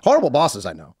 Advanced. Horrible Bosses,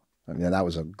 I know. I mean, that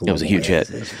was a global It was a huge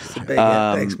hit. It was a big hit.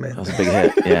 Thanks, man. That was a big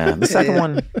hit. Yeah. The second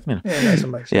one, not so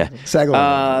much. Yeah. Second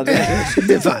one.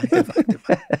 Divine.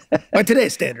 By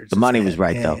today's standards. The money was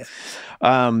right, though.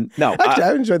 No, actually,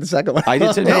 I enjoyed the second one. I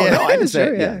did too. No, I didn't say.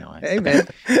 Sure, Yeah. No, hey, man.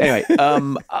 Anyway,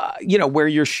 where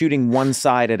you're shooting one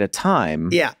side at a time.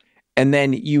 Yeah. and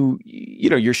then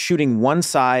you're shooting one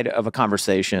side of a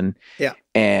conversation, yeah,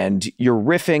 and you're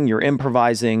riffing, you're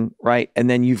improvising, right? And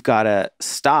then you've got to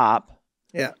stop,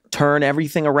 yeah, turn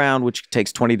everything around, which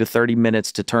takes 20 to 30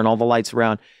 minutes to turn all the lights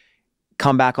around,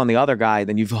 come back on the other guy.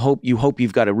 Then you hope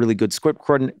you've got a really good script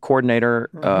coordinator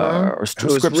or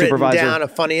script supervisor who's written down a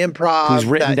funny improv, who's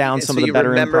written down some of the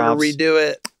better improvs. To redo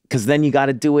it. Because then you got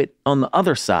to do it on the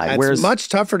other side. It's much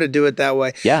tougher to do it that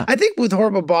way. Yeah. I think with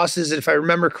Horrible Bosses, if I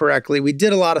remember correctly, we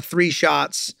did a lot of 3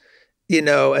 shots,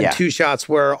 and 2 shots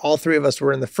where all 3 of us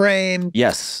were in the frame.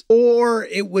 Yes. Or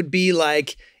it would be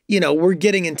like, we're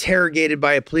getting interrogated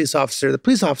by a police officer. The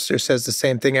police officer says the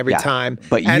same thing every time.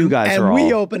 But you guys are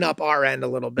we open up our end a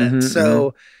little bit.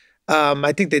 So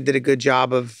I think they did a good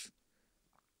job of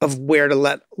where to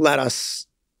let us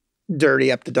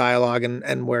dirty up the dialogue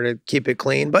and where to keep it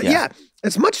clean. But yeah,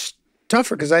 it's much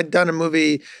tougher because I'd done a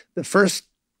movie. The first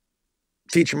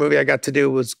feature movie I got to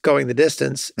do was Going the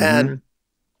Distance. And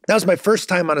that was my first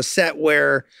time on a set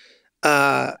where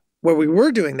we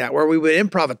were doing that, where we would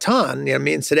improv a ton, me and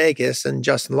Sudeikis and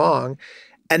Justin Long.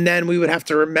 And then we would have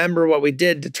to remember what we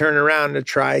did to turn around to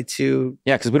try to.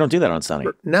 Yeah, because we don't do that on Sunny.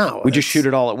 No. We just shoot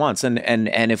it all at once. And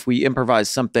if we improvise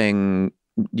something,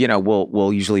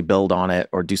 we'll usually build on it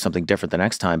or do something different the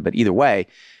next time. But either way,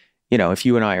 if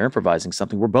you and I are improvising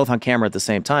something, we're both on camera at the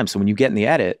same time. So when you get in the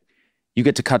edit, you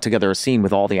get to cut together a scene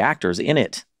with all the actors in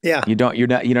it. Yeah. You're not, you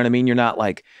know what I mean? You're not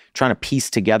like trying to piece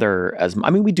together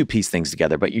we do piece things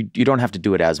together, but you don't have to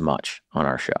do it as much on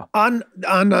our show. On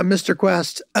Mr.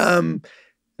 Quest,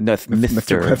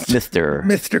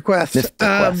 Mr. Quest.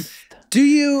 Do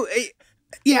you,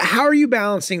 how are you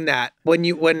balancing that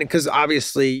because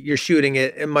obviously you're shooting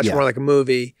it much more like a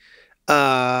movie.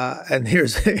 And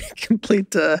here's a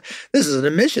complete, this is an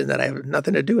admission that I have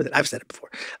nothing to do with it. I've said it before.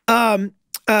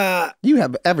 You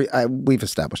have we've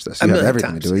established this. You have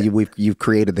everything to do with it. You've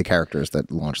created the characters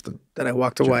that launched them. That I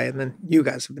walked away, and then you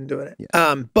guys have been doing it.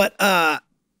 Yeah. But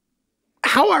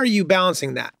how are you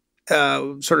balancing that?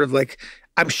 Sort of like,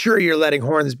 I'm sure you're letting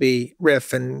Hornsby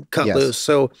riff and cut loose.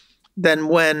 So then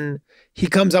when he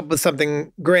comes up with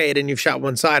something great and you've shot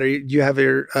one side, or you have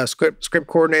your script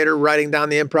coordinator writing down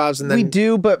the improvs, and then we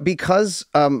do, but because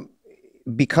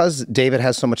David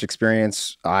has so much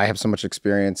experience, I have so much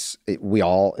experience, we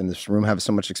all in this room have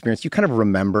so much experience, you kind of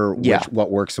remember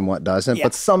what works and what doesn't. Yeah.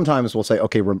 But sometimes we'll say,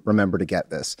 okay, remember to get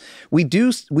this. We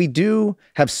do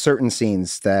have certain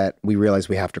scenes that we realize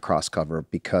we have to cross cover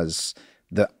because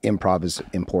the improv is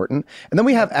important. And then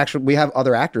we have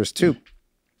other actors too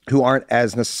who aren't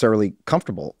as necessarily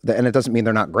comfortable. And it doesn't mean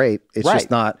they're not great. It's just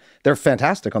not, they're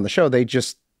fantastic on the show. They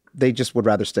just would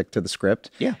rather stick to the script.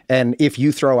 Yeah. And if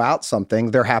you throw out something,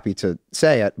 they're happy to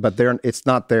say it, but it's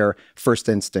not their first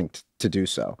instinct to do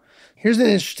so. Here's an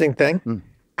interesting thing.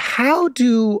 How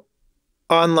do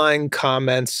online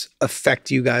comments affect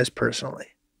you guys personally?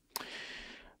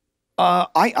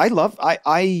 Look,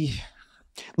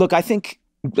 I think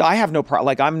I have no problem.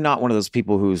 Like, I'm not one of those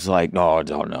people who's like, no, I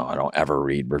don't ever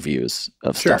read reviews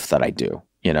of stuff that I do.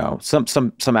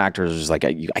 Some actors are just like,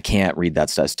 I can't read that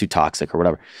stuff. It's too toxic or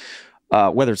whatever,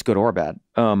 whether it's good or bad.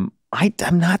 I'm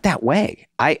not that way.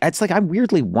 It's like, I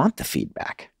weirdly want the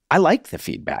feedback. I like the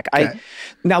feedback. Okay.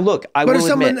 Now look,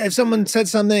 if someone said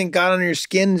something, got on your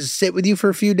skin, does it sit with you for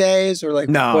a few days, or like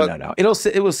no. It will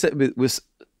sit with.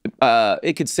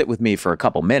 It could sit with me for a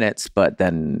couple minutes, but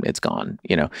then it's gone.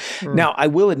 Now I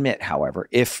will admit, however,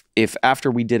 if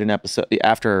after we did an episode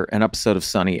of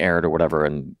Sunny aired or whatever,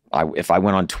 and if I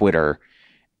went on Twitter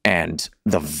and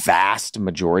the vast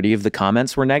majority of the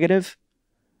comments were negative,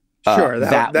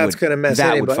 that's going to mess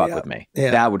that would fuck with me.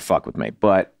 Yeah. That would fuck with me.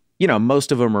 But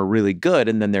most of them are really good,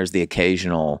 and then there's the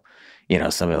occasional,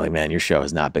 somebody like, man, your show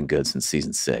has not been good since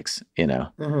season 6.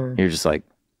 You're just like,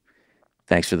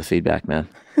 thanks for the feedback, man.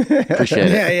 Appreciate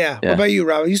it. Yeah. What about you,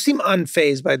 Rob? You seem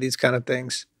unfazed by these kind of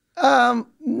things.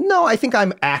 No, I think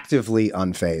I'm actively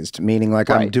unfazed, meaning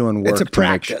like I'm doing work. It's a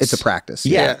practice. It's a practice.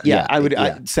 Yeah. I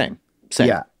would. Same.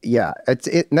 Yeah.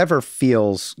 It never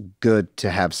feels good to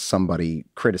have somebody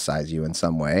criticize you in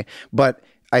some way, but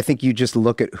I think you just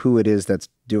look at who it is that's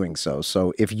doing so.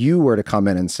 So if you were to come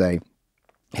in and say,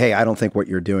 hey, I don't think what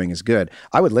you're doing is good,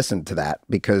 I would listen to that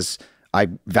because I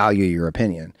value your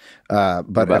opinion.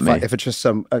 But if it's just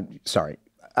sorry,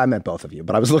 I meant both of you,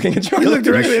 but I was looking at you. You looked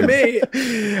directly at me.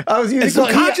 I was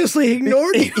subconsciously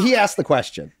ignored you. He asked the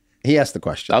question.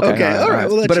 Okay. All right.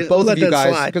 But if both of you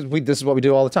guys, because this is what we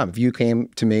do all the time. If you came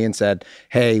to me and said,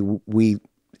 hey,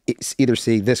 either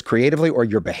see this creatively or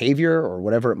your behavior or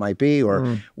whatever it might be,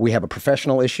 or we have a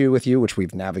professional issue with you, which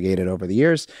we've navigated over the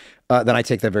years, then I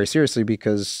take that very seriously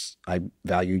because I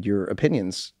value your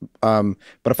opinions. But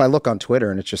if I look on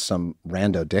Twitter and it's just some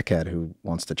rando dickhead who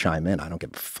wants to chime in, I don't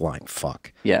give a flying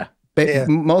fuck. Yeah. But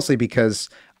mostly because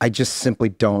I just simply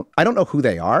don't know who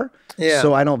they are,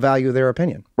 so I don't value their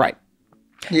opinion. Right.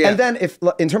 Yeah. And then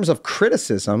in terms of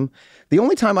criticism, the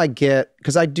only time I get,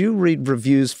 because I do read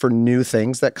reviews for new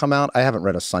things that come out. I haven't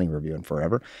read a Sunny review in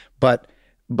forever, but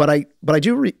I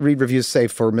do read reviews, say,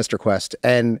 for Mr. Quest.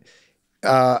 And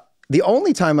the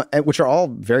only time, which are all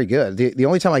very good, the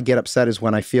only time I get upset is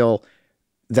when I feel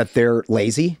that they're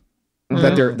lazy,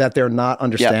 that they're not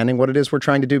understanding what it is we're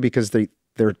trying to do because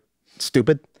they're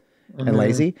stupid and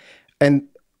lazy. And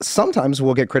sometimes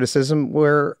we'll get criticism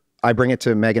where I bring it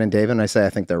to Megan and David and I say,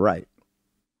 I think they're right.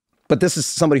 But this is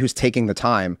somebody who's taking the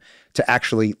time to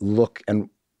actually look and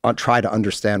try to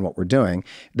understand what we're doing.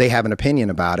 They have an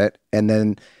opinion about it. And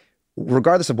then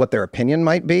regardless of what their opinion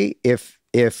might be, if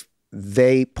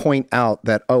they point out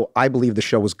that, oh, I believe the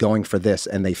show was going for this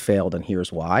and they failed and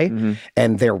here's why,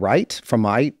 and they're right from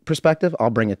my perspective, I'll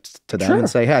bring it to them and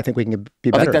say, hey, I think we can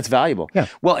be better. I think that's valuable. Yeah.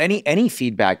 Well, any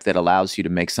feedback that allows you to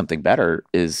make something better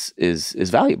is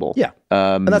valuable. Yeah.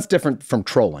 And that's different from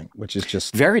trolling, which is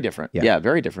just very different. Yeah,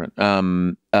 very different.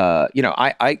 I've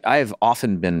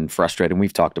often been frustrated, and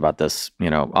we've talked about this,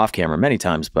 off camera many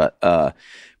times, but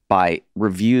by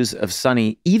reviews of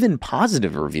Sunny, even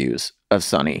positive reviews of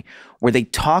Sunny, where they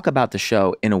talk about the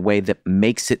show in a way that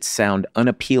makes it sound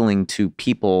unappealing to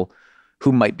people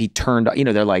who might be turned,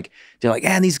 they're like,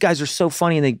 these guys are so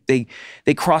funny and they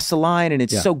cross the line and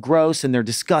it's so gross and they're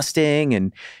disgusting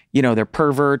and, they're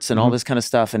perverts and all this kind of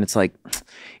stuff. And it's like,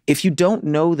 if you don't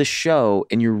know the show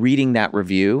and you're reading that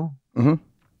review,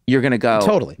 you're going to go,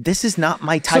 totally, this is not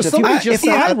my type of humor.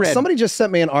 Somebody just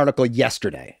sent me an article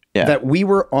yesterday that we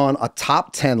were on a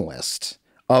top 10 list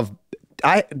of,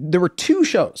 there were 2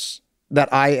 shows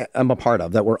that I am a part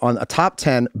of that were on a top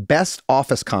 10 best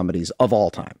office comedies of all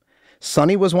time.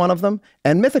 Sunny was one of them,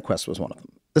 and Mythic Quest was one of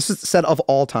them. This is said of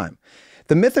all time.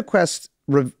 The Mythic Quest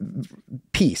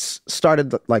piece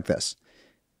started like this.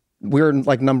 We're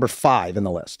like number 5 in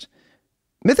the list.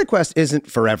 Mythic Quest isn't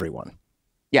for everyone.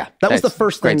 Yeah, that was the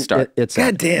first thing it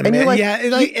said. God damn, and man.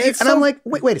 You're like, I'm like,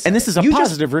 wait a second. And this is a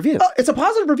positive review. It's a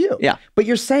positive review. Yeah. But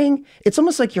you're saying, it's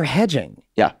almost like you're hedging.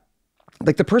 Yeah.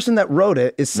 Like the person that wrote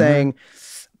it is saying,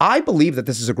 I believe that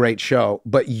this is a great show,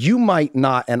 but you might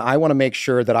not, and I want to make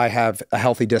sure that I have a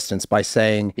healthy distance by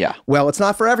saying, well, it's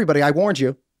not for everybody. I warned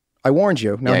you.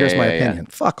 Now here's my opinion.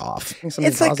 Fuck off.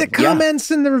 It's like the comments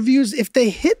and the reviews, if they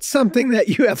hit something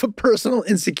that you have a personal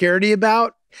insecurity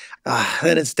about,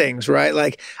 then it stings, right?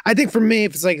 Like, I think for me,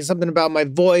 if it's like something about my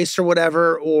voice or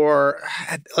whatever, or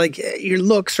like your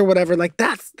looks or whatever, like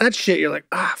that shit, you're like,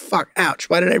 fuck, ouch.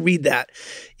 Why did I read that?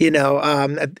 The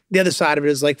other side of it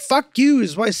is like, fuck you,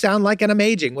 is why I sound like I'm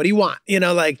aging. What do you want?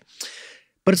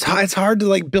 But it's hard to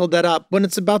like build that up when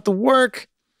it's about the work.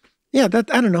 Yeah, I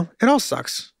don't know. It all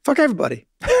sucks. Fuck everybody.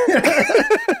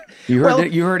 You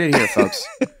heard it here, folks.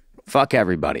 Fuck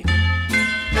everybody.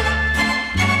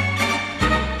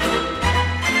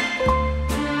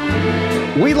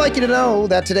 We'd like you to know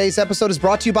that today's episode is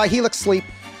brought to you by Helix Sleep.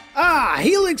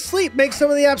 Helix Sleep makes some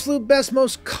of the absolute best,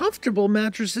 most comfortable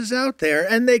mattresses out there,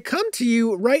 and they come to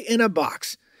you right in a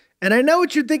box. And I know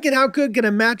what you're thinking, how good can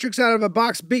a mattress out of a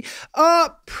box be?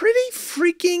 Pretty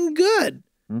freaking good.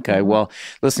 Okay, well,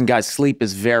 listen, guys, sleep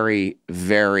is very,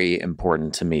 very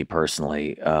important to me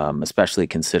personally, especially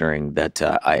considering that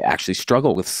I actually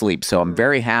struggle with sleep. So I'm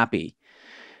very happy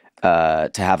to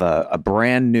have a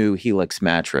brand new Helix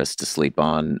mattress to sleep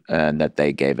on, and that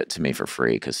they gave it to me for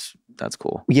free because that's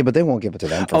cool. Yeah, but they won't give it to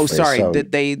them for free. Sorry, so.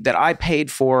 that I paid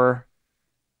for.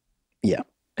 Yeah,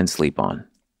 and sleep on.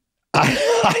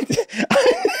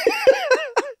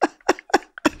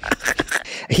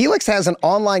 Helix has an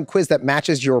online quiz that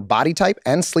matches your body type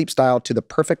and sleep style to the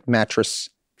perfect mattress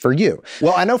for you.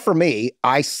 Well, I know for me,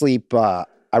 I sleep, I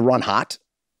run hot.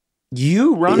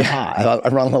 You run hot? I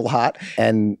run a little hot.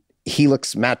 And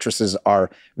Helix mattresses are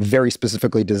very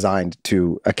specifically designed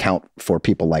to account for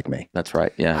people like me. That's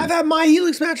right, yeah. I've had my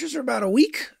Helix mattress for about a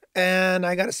week, and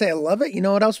I got to say, I love it. You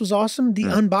know what else was awesome? The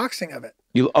unboxing of it.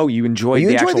 You enjoyed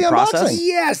the actual process?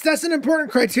 Yes, that's an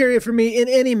important criteria for me in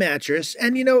any mattress.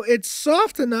 And, it's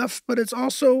soft enough, but it's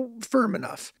also firm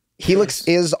enough. Helix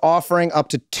is offering up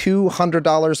to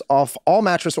 $200 off all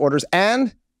mattress orders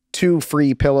and 2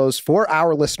 free pillows for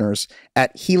our listeners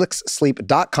at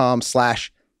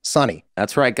helixsleep.com/sunny.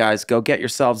 That's right, guys. Go get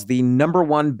yourselves the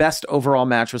 #1 best overall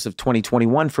mattress of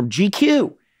 2021 from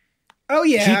GQ. Oh,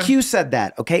 yeah. GQ said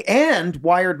that, okay? And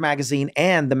Wired Magazine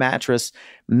and The Mattress,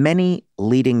 many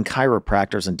leading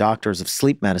chiropractors and doctors of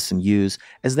sleep medicine use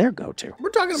as their go-to. We're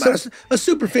talking about a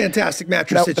super fantastic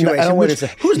mattress situation.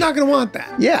 Who's not going to want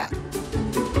that? Yeah.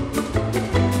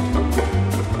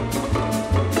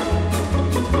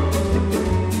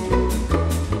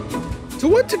 To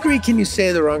what degree can you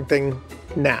say the wrong thing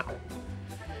now?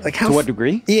 Like how? To what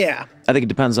degree? Yeah. I think it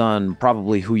depends on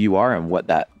probably who you are and what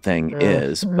that thing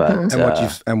is, but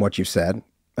and what you said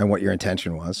and what your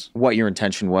intention was. What your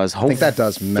intention was. I think that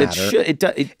does matter.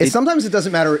 Sometimes it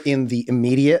doesn't matter in the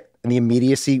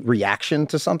immediacy reaction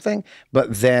to something,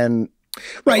 but then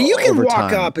right, you can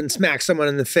walk up and smack someone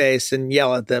in the face and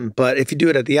yell at them, but if you do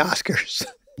it at the Oscars,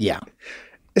 yeah,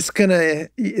 you're gonna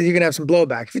have some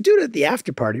blowback. If you do it at the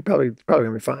after party, probably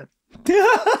gonna be fine.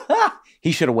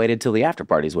 He should have waited till the after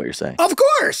party is what you're saying. Of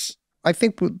course. I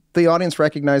think the audience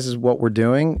recognizes what we're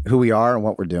doing, who we are and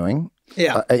what we're doing.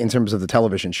 Yeah. In terms of the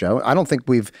television show. I don't think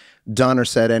we've done or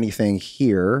said anything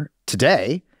here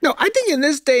today. No, I think in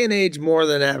this day and age more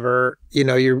than ever, you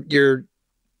know, you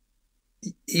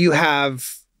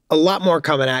have a lot more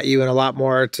coming at you and a lot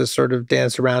more to sort of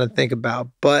dance around and think about.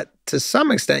 But to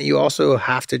some extent, you also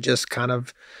have to just kind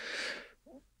of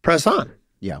press on.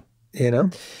 Yeah. You know?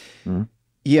 Mm-hmm.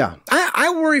 Yeah. I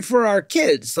worry for our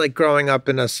kids, like growing up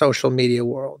in a social media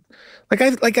world.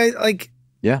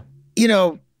 Yeah. You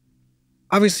know,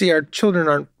 obviously our children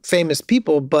aren't famous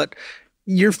people, but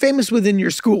you're famous within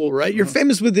your school, right? You're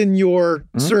famous within your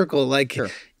circle. Like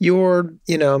you're,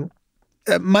 you know,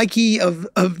 Mikey of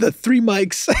the 3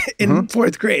 mics in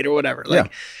 4th grade or whatever.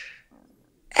 Like,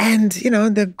 and you know,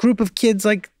 the group of kids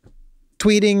like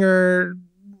tweeting or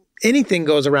anything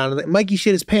goes around. Like, Mikey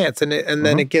shit his pants, and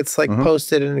then it gets like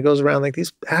posted, and it goes around like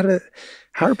these.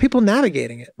 How are people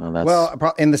navigating it?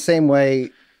 Well, in the same way,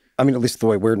 I mean, at least the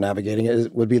way we're navigating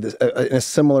it would be in a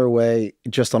similar way,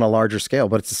 just on a larger scale.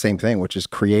 But it's the same thing, which is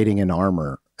creating an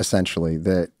armor essentially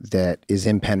that is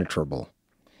impenetrable,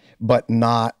 but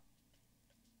not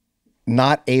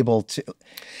able to.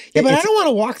 Yeah, but I don't want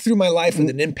to walk through my life with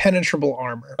an impenetrable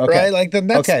armor, right? Like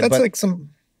that's like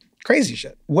some crazy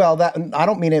shit. Well, that I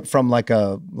don't mean it from like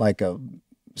a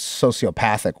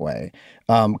sociopathic way,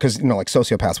 because you know, like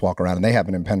sociopaths walk around and they have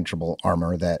an impenetrable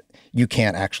armor that you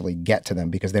can't actually get to them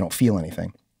because they don't feel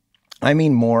anything. I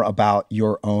mean more about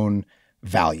your own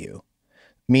value,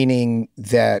 meaning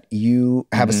that you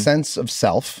have a sense of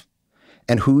self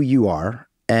and who you are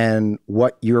and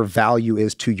what your value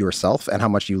is to yourself and how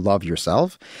much you love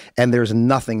yourself, and there's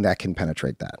nothing that can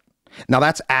penetrate that. Now,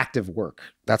 that's active work.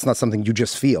 That's not something you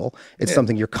just feel. It's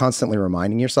something you're constantly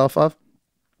reminding yourself of.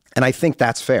 And I think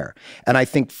that's fair. And I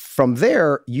think from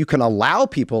there, you can allow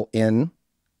people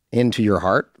into your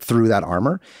heart through that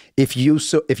armor if you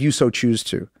so choose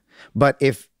to. But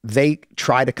if they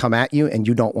try to come at you and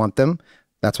you don't want them,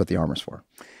 that's what the armor's for.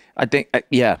 I think,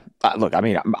 look, I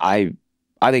mean, I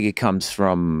think it comes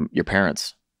from your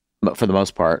parents. But for the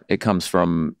most part, it comes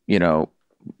from, you know,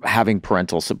 having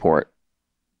parental support.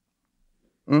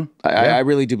 I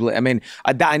really do believe. I mean,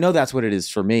 I know that's what it is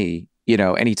for me. You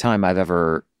know, anytime I've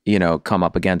ever, you know, come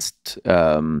up against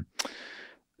sort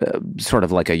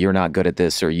of like a "you're not good at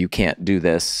this" or "you can't do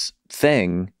this"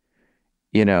 thing,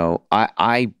 you know,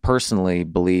 I personally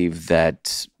believe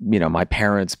that, you know, my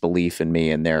parents' belief in me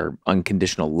and their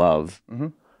unconditional love.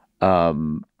 But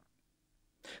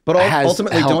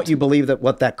ultimately, don't you believe that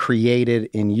what that created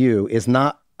in you is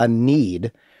not a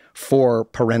need for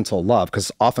parental love?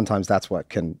 Because oftentimes that's what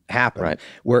can happen, right?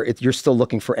 Where you're still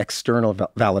looking for external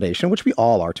validation, which we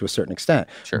all are to a certain extent.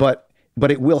 Sure. But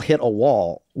it will hit a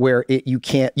wall where you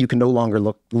can no longer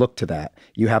look to that.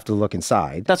 You have to look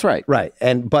inside. That's right. Right.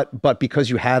 And but because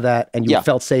you had that and you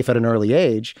felt safe at an early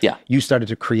age, you started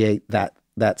to create that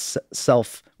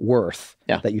self-worth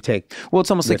that you take. Well, it's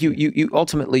almost like you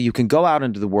ultimately you can go out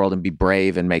into the world and be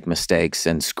brave and make mistakes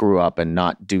and screw up and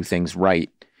not do things right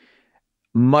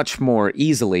much more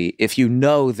easily if you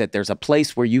know that there's a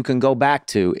place where you can go back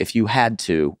to if you had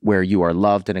to, where you are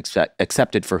loved and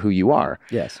accepted for who you are.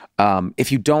 Yes. If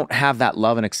you don't have that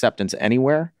love and acceptance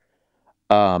anywhere,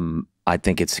 I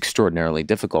think it's extraordinarily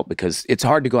difficult because it's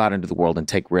hard to go out into the world and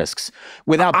take risks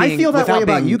without being. I feel that way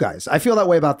about you guys. I feel that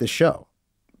way about this show.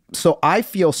 So I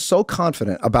feel so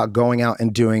confident about going out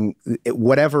and doing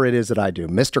whatever it is that I do,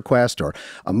 Mr. Quest or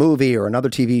a movie or another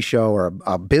TV show or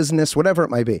a business, whatever it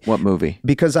might be. What movie?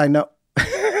 Because I know.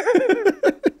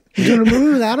 You doing a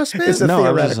movie without us, man? It's a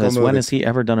theoretical movie. When has he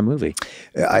ever done a movie?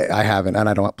 I haven't, and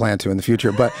I don't plan to in the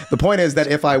future. But the point is that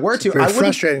if I were to, it's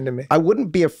frustrating to me. I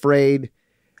wouldn't be afraid.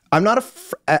 I'm not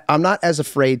as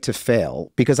afraid to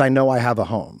fail because I know I have a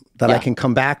home that I can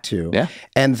come back to,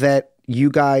 and that you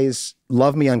guys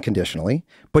love me unconditionally,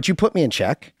 but you put me in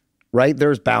check, right?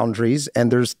 There's boundaries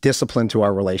and there's discipline to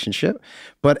our relationship.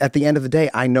 But at the end of the day,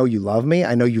 I know you love me.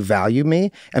 I know you value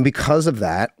me. And because of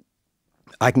that,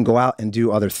 I can go out and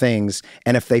do other things.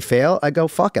 And if they fail, I go,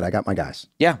 fuck it. I got my guys.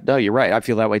 Yeah, no, you're right. I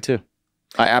feel that way too.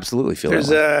 I absolutely feel that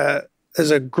way.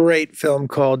 There's a great film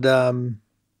called, oh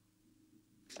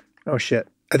shit.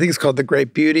 I think it's called The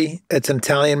Great Beauty. It's an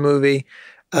Italian movie.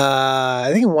 I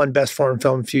think it won Best Foreign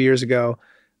Film a few years ago.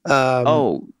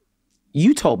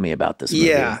 You told me about this movie.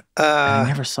 Yeah. I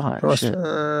never saw it.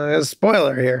 A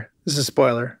spoiler here. This is a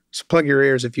spoiler. So plug your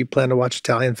ears if you plan to watch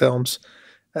Italian films,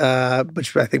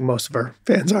 which I think most of our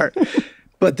fans aren't.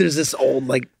 But there's this old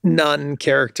like nun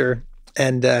character,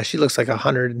 and she looks like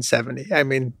 170. I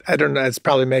mean, I don't know. It's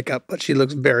probably makeup, but she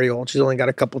looks very old. She's only got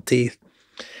a couple teeth,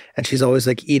 and she's always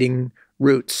like eating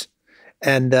roots.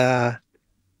 And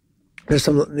there's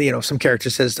some character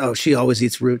says, "Oh, she always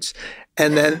eats roots."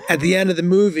 And then at the end of the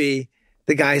movie,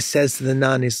 the guy says to the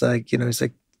nun, he's like,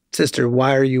 "Sister,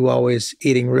 why are you always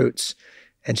eating roots?"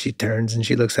 And she turns and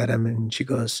she looks at him and she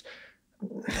goes,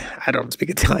 I don't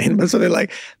speak Italian, but something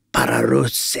like, "Para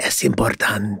roots es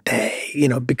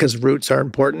importante," because roots are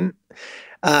important.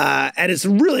 And it's a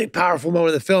really powerful moment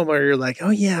in the film where you're like, oh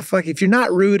yeah, fuck, if you're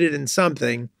not rooted in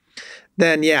something,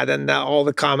 then all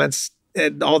the comments,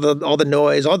 and all the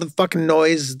noise, all the fucking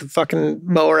noise, the fucking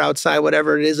mower outside,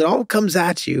 whatever it is, it all comes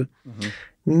at you. Mm-hmm.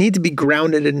 You need to be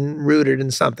grounded and rooted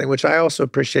in something, which I also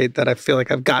appreciate that I feel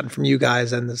like I've gotten from you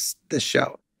guys and this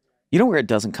show. You know where it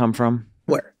doesn't come from?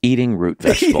 Where? Eating root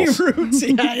vegetables. Eating roots,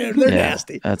 yeah, they're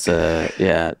nasty. That's well,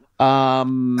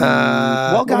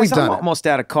 guys, I'm almost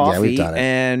out of coffee, yeah, we've done it.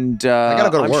 And I gotta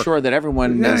go to I'm work. sure that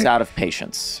everyone is out of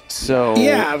patience. So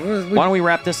yeah, why don't we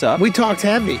wrap this up? We talked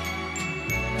heavy.